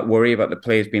had all that worry about the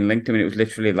players being linked, I mean, it was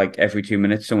literally like every 2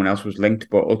 minutes someone else was linked.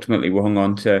 But ultimately, we hung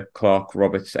on to Clark,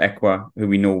 Roberts, Ekwa, who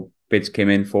we know bids came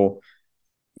in for.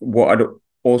 What I'd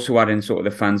also add in sort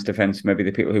of the fans' defence, maybe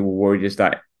the people who were worried, is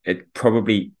that it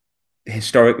probably,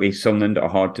 historically, Sunderland are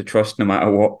hard to trust no matter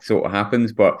what sort of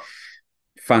happens. But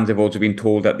fans have also been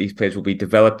told that these players will be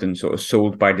developed and sort of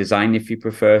sold by design, if you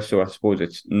prefer. So I suppose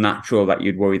it's natural that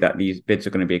you'd worry that these bids are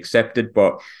going to be accepted.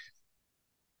 But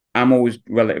I'm always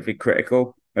relatively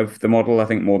critical of the model, I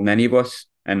think, more than any of us.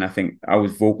 And I think I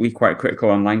was vocally quite critical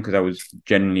online because I was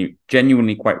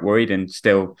genuinely quite worried, and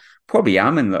still probably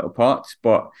am in little parts.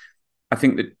 But I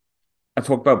think that I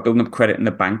talked about building up credit in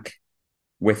the bank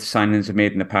with signings I've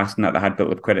made in the past, and that they had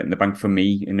built up credit in the bank for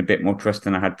me in a bit more trust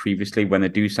than I had previously. When they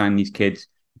do sign these kids,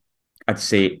 I'd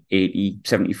say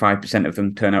 75% of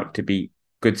them turn out to be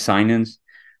good signings.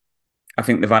 I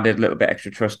think they've added a little bit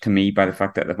extra trust to me by the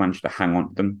fact that they've managed to hang on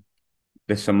to them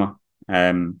this summer.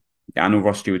 I know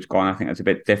Ross Stewart's gone. I think that's a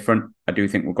bit different. I do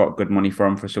think we've got good money for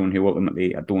him, for someone who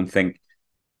ultimately, I don't think,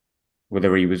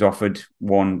 whether he was offered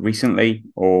one recently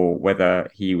or whether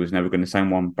he was never going to sign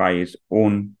one by his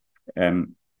own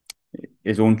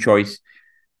choice,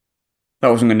 he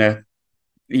wasn't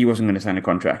going to sign a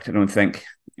contract, I don't think.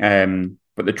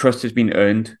 But the trust has been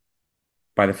earned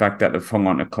by the fact that they've hung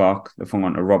on to Clark, they've hung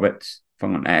on to Roberts, they've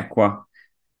hung on to Ekwa,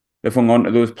 they've hung on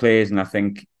to those players, and I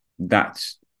think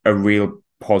that's a real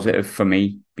positive for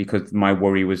me, because my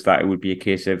worry was that it would be a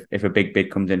case of if a big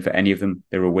bid comes in for any of them,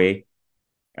 they're away,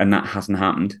 and that hasn't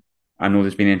happened. I know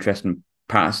there's been interest in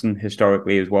Patterson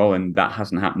historically as well, and that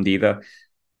hasn't happened either.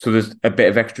 So there's a bit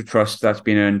of extra trust that's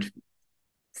been earned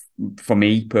for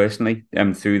me personally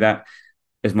through that.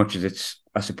 as much as it's,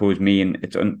 I suppose, me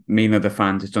and other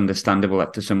fans, it's understandable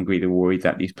that to some degree they're worried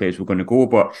that these players were going to go.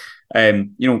 But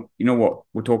you know what,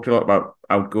 we talked a lot about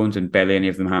outgoings and barely any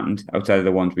of them happened outside of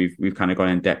the ones we've kind of gone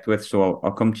in depth with. So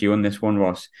I'll come to you on this one,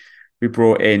 Ross. We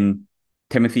brought in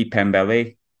Timothy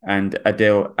Pembele and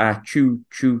Adil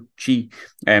Achuchi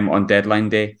on deadline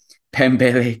day.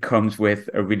 Pembele comes with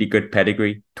a really good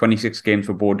pedigree: 26 games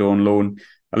for Bordeaux on loan,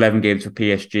 11 games for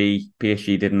PSG.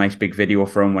 PSG did a nice big video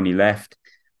for him when he left.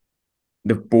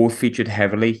 They've both featured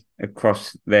heavily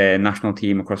across their national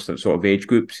team, across the sort of age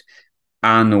groups.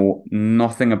 I know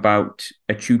nothing about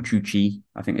Achuchi.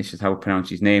 I think this is how I pronounce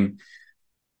his name.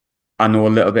 I know a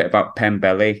little bit about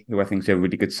Pembele, who I think is a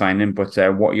really good signing. But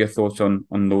what are your thoughts on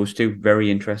those two? Very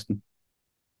interesting.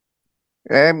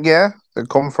 Yeah, they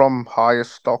come from higher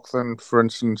stock than, for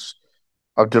instance,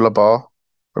 Abdullah Bar.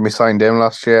 When we signed him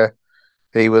last year,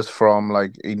 he was from,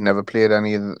 like, he'd never played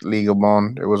any of the Liga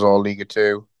 1. It was all Liga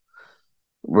 2.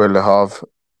 Will Le Havre.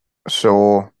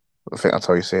 So I think that's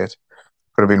how you say it.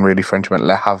 Could have been really French, meant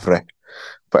Le Havre.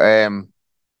 But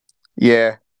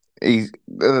yeah,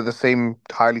 they're the same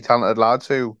highly talented lads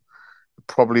who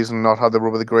probably has not had the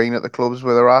rub of the green at the clubs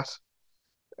where they're at.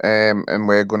 And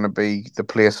we're going to be the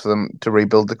place for them to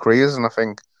rebuild the careers. And I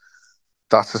think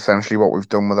that's essentially what we've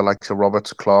done with the likes of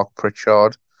Roberts, Clark,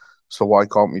 Pritchard. So why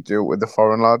can't we do it with the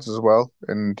foreign lads as well?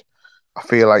 And I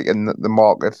feel like in the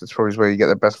market, it's probably where you get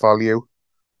the best value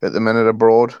at the minute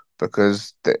abroad,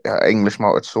 because the English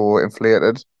market's so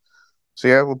inflated. So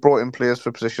yeah, we brought in players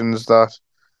for positions that,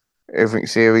 if we can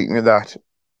say that,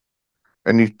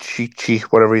 a new Chi,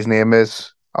 whatever his name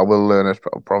is, I will learn it,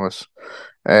 I promise.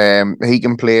 He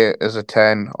can play as a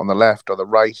 10 on the left or the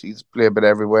right. He's played a bit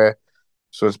everywhere.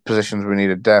 So it's positions we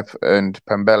needed depth. And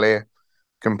Pembele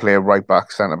can play right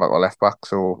back, centre back, or left back.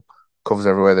 So covers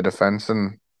everywhere the defence.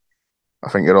 And I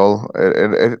think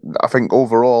I think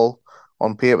overall,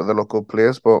 on paper, they look good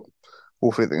players, but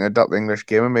hopefully they can adapt the English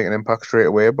game and make an impact straight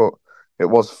away. But it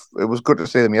was good to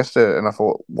see them yesterday, and I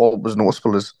thought what was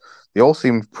noticeable is they all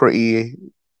seemed pretty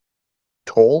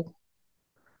tall.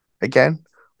 Again,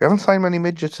 we haven't signed many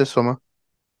midgets this summer.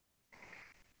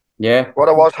 Yeah. What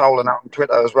I was howling at on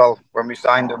Twitter as well when we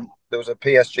signed him, there was a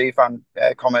PSG fan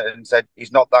commented and said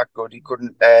he's not that good. He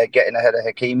couldn't get in ahead of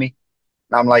Hakimi.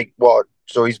 And I'm like, what?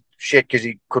 So he's shit because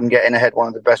he couldn't get in ahead one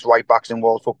of the best right backs in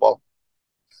world football.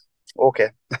 Okay.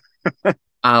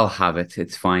 I'll have it.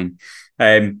 It's fine.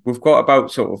 We've got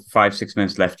about sort of 5-6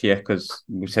 minutes left here because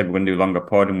we said we're going to do a longer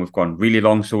pod and we've gone really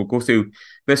long. So we'll go through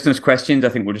listeners' questions. I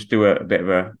think we'll just do a bit of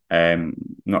a,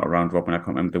 not a round robin, I can't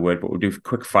remember the word, but we'll do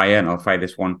quick fire and I'll fire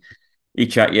this one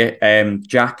each at you.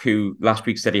 Jack, who last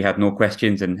week said he had no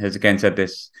questions and has again said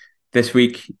this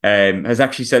week, has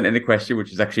actually sent in a question,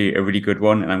 which is actually a really good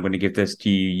one. And I'm going to give this to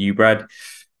you, Brad.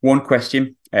 One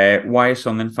question. Why are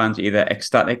Sunderland fans either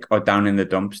ecstatic or down in the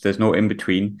dumps? There's no in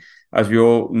between. As we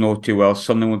all know too well,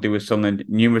 Sunderland will do with Sunderland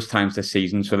numerous times this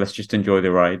season, so let's just enjoy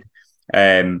the ride.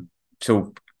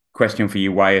 So question for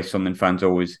you, why are Sunderland fans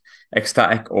always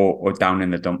ecstatic or down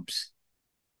in the dumps?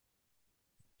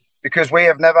 Because we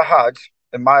have never had,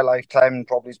 in my lifetime and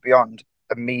probably beyond,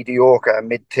 a mediocre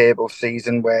mid-table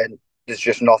season where there's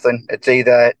just nothing. It's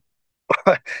either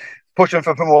pushing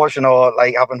for promotion or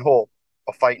like having hope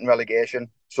or fighting relegation.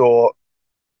 So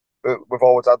we've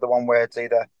always had the one where it's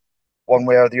either one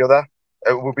way or the other.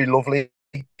 It would be lovely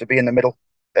to be in the middle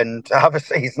and to have a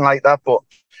season like that, but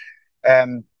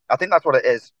I think that's what it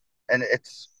is. And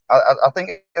it's I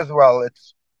think as well,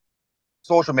 it's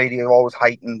social media always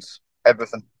heightens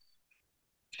everything.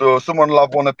 So someone will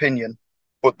have one opinion,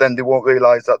 but then they won't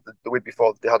realise that the week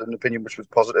before they had an opinion which was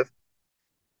positive.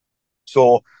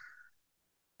 So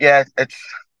yeah,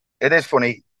 it is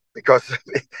funny because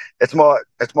it's more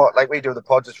like we do the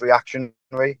pods, it's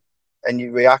reactionary and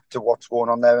you react to what's going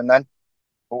on there and then.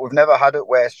 But we've never had it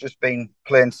where it's just been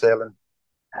plain sailing.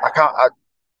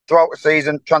 Throughout the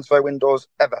season, transfer windows,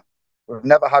 ever. We've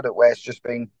never had it where it's just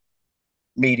been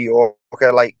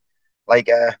mediocre, like I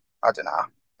don't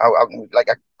know, like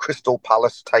a Crystal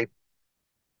Palace type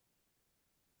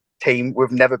team.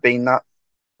 We've never been that.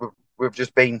 We've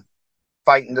just been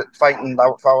fighting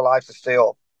out for our lives to stay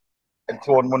up and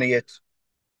throwing money at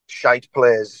shite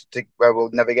players where we'll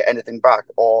never get anything back.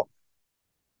 Or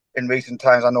in recent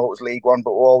times, I know it was League One,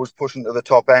 but we're always pushing to the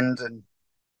top end and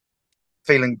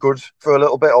feeling good for a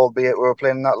little bit, albeit we were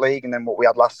playing in that league. And then what we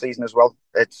had last season as well.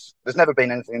 There's never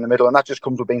been anything in the middle, and that just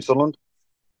comes with being Sunderland.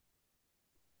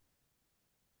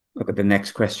 Look at the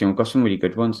next question. We've got some really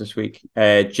good ones this week.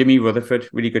 Jimmy Rutherford,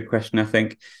 really good question, I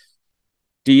think.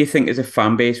 Do you think as a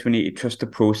fan base we need to trust the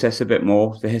process a bit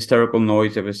more? The hysterical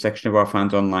noise of a section of our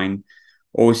fans online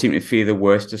always seem to fear the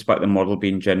worst despite the model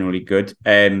being generally good.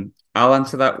 I'll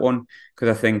answer that one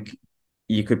because I think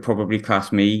you could probably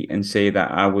class me and say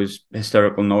that I was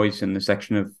hysterical noise in the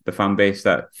section of the fan base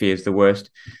that fears the worst.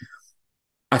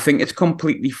 I think it's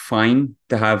completely fine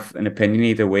to have an opinion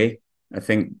either way. I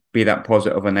think be that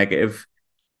positive or negative,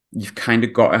 you've kind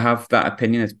of got to have that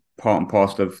opinion. It's part and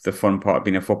parcel of the fun part of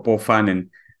being a football fan, and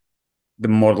the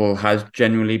model has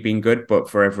generally been good, but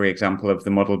for every example of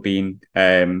the model being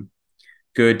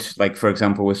good, like for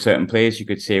example with certain players, you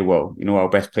could say, well, our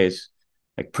best players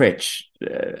like Pritch,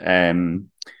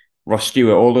 Ross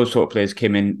Stewart, all those sort of players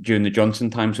came in during the Johnson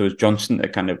time. So it was Johnson to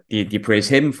kind of, do you praise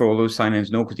him for all those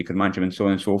signings? No, because you could manage him and so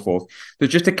on and so forth.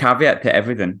 There's just a caveat to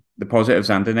everything, the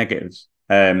positives and the negatives.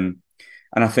 And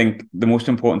I think the most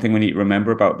important thing we need to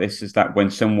remember about this is that when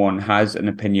someone has an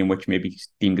opinion which may be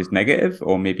deemed as negative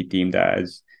or maybe deemed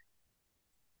as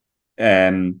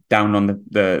down on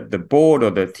the board or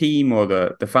the team or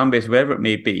the fan base, whatever it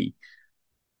may be,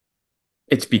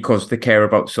 it's because they care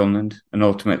about Sunderland, and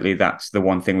ultimately that's the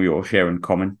one thing we all share in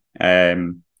common.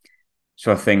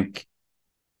 So I think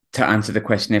to answer the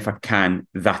question, if I can,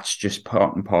 that's just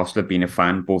part and parcel of being a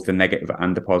fan, both the negative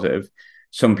and the positive.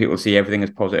 Some people see everything as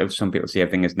positive, some people see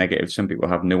everything as negative, some people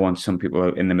have nuance, some people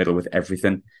are in the middle with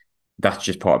everything. That's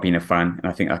just part of being a fan,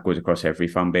 and I think that goes across every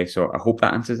fan base. So I hope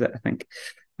that answers it, I think.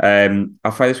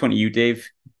 I'll fire this one to you, Dave.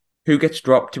 Who gets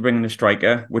dropped to bring in a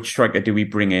striker? Which striker do we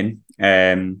bring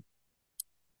in?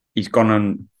 He's gone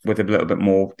on with a little bit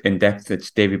more in depth. It's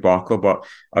Davy Barkle, but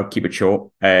I'll keep it short.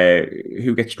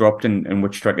 Who gets dropped and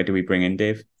which striker do we bring in,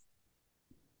 Dave?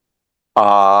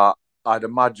 I'd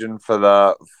imagine for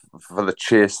the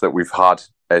chase that we've had,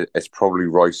 it's probably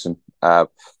Royston.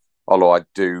 Although I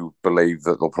do believe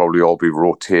that they'll probably all be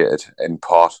rotated in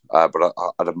part, but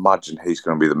I'd imagine he's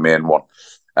going to be the main one.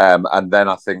 And then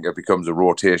I think it becomes a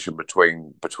rotation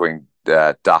between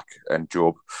Dak and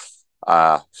Job.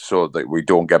 So that we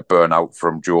don't get burnt out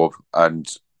from Job, and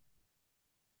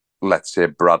let's say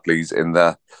Bradley's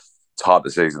it's hard to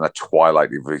say he's in the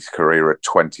twilight of his career at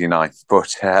 29,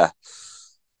 but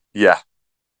yeah,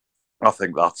 I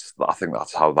think that's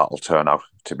how that'll turn out,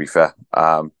 to be fair.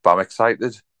 But I'm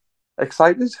excited,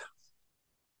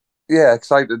 yeah,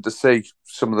 excited to see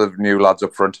some of the new lads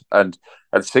up front and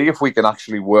see if we can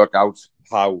actually work out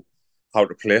how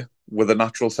to play with a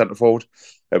natural centre forward.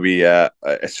 It'll be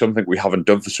it's something we haven't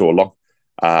done for so long.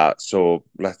 So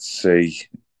let's see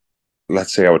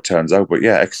how it turns out. But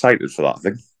yeah, excited for that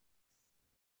thing.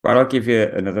 Right, I'll give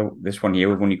you this one here.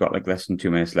 We've only got like less than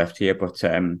 2 minutes left here, but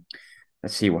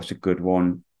let's see what's a good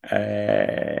one.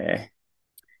 I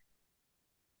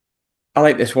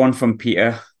like this one from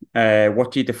Peter.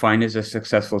 What do you define as a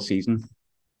successful season?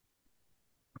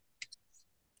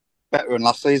 Better than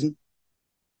last season.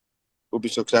 Will be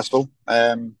successful.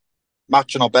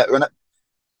 Matching or better in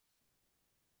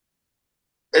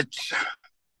it.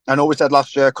 I know we said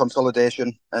last year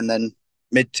consolidation and then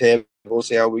mid-table, we'll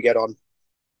see how we get on.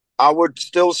 I would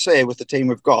still say with the team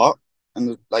we've got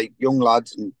and like young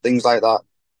lads and things like that,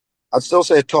 I'd still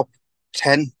say top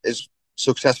 10 is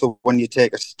successful when you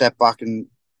take a step back and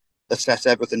assess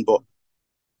everything. But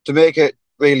to make it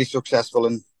really successful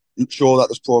and show that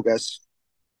there's progress,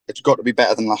 it's got to be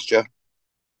better than last year.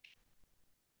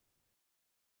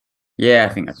 Yeah,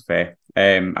 I think that's fair.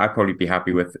 I'd probably be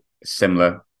happy with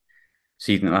similar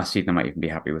season to last season. I might even be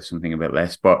happy with something a bit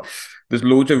less. But there's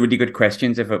loads of really good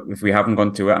questions. If we haven't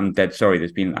gone to it, I'm dead sorry.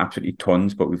 There's been absolutely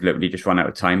tons, but we've literally just run out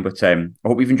of time. But I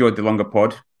hope you've enjoyed the longer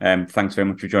pod. Thanks very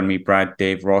much for joining me, Brad,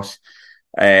 Dave, Ross.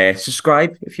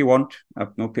 Subscribe if you want. I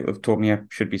know people have told me I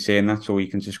should be saying that, so you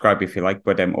can subscribe if you like.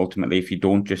 But ultimately, if you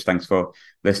don't, just thanks for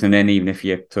listening in, even if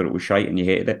you thought it was shite and you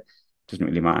hated it. Doesn't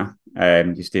really matter.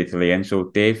 You stayed till the end. So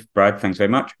Dave, Brad, thanks very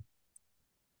much.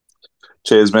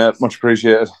 Cheers, mate. Much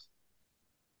appreciated.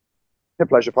 A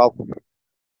pleasure, pal. Walk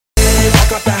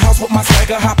out the house with my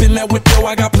swagger, hop in that window,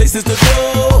 I got places to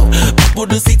go. People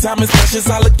to see, time is precious,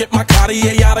 I look at my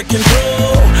Cartier out of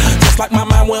control. Just like my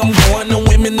mind where I'm going, the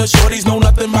women, the shorties know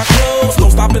nothing but clothes. No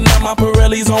stopping at my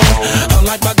Pirelli's on,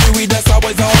 unlike my jewelry that's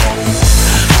always on.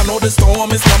 I know the storm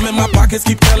is coming, my pockets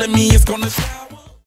keep telling me it's gonna shower.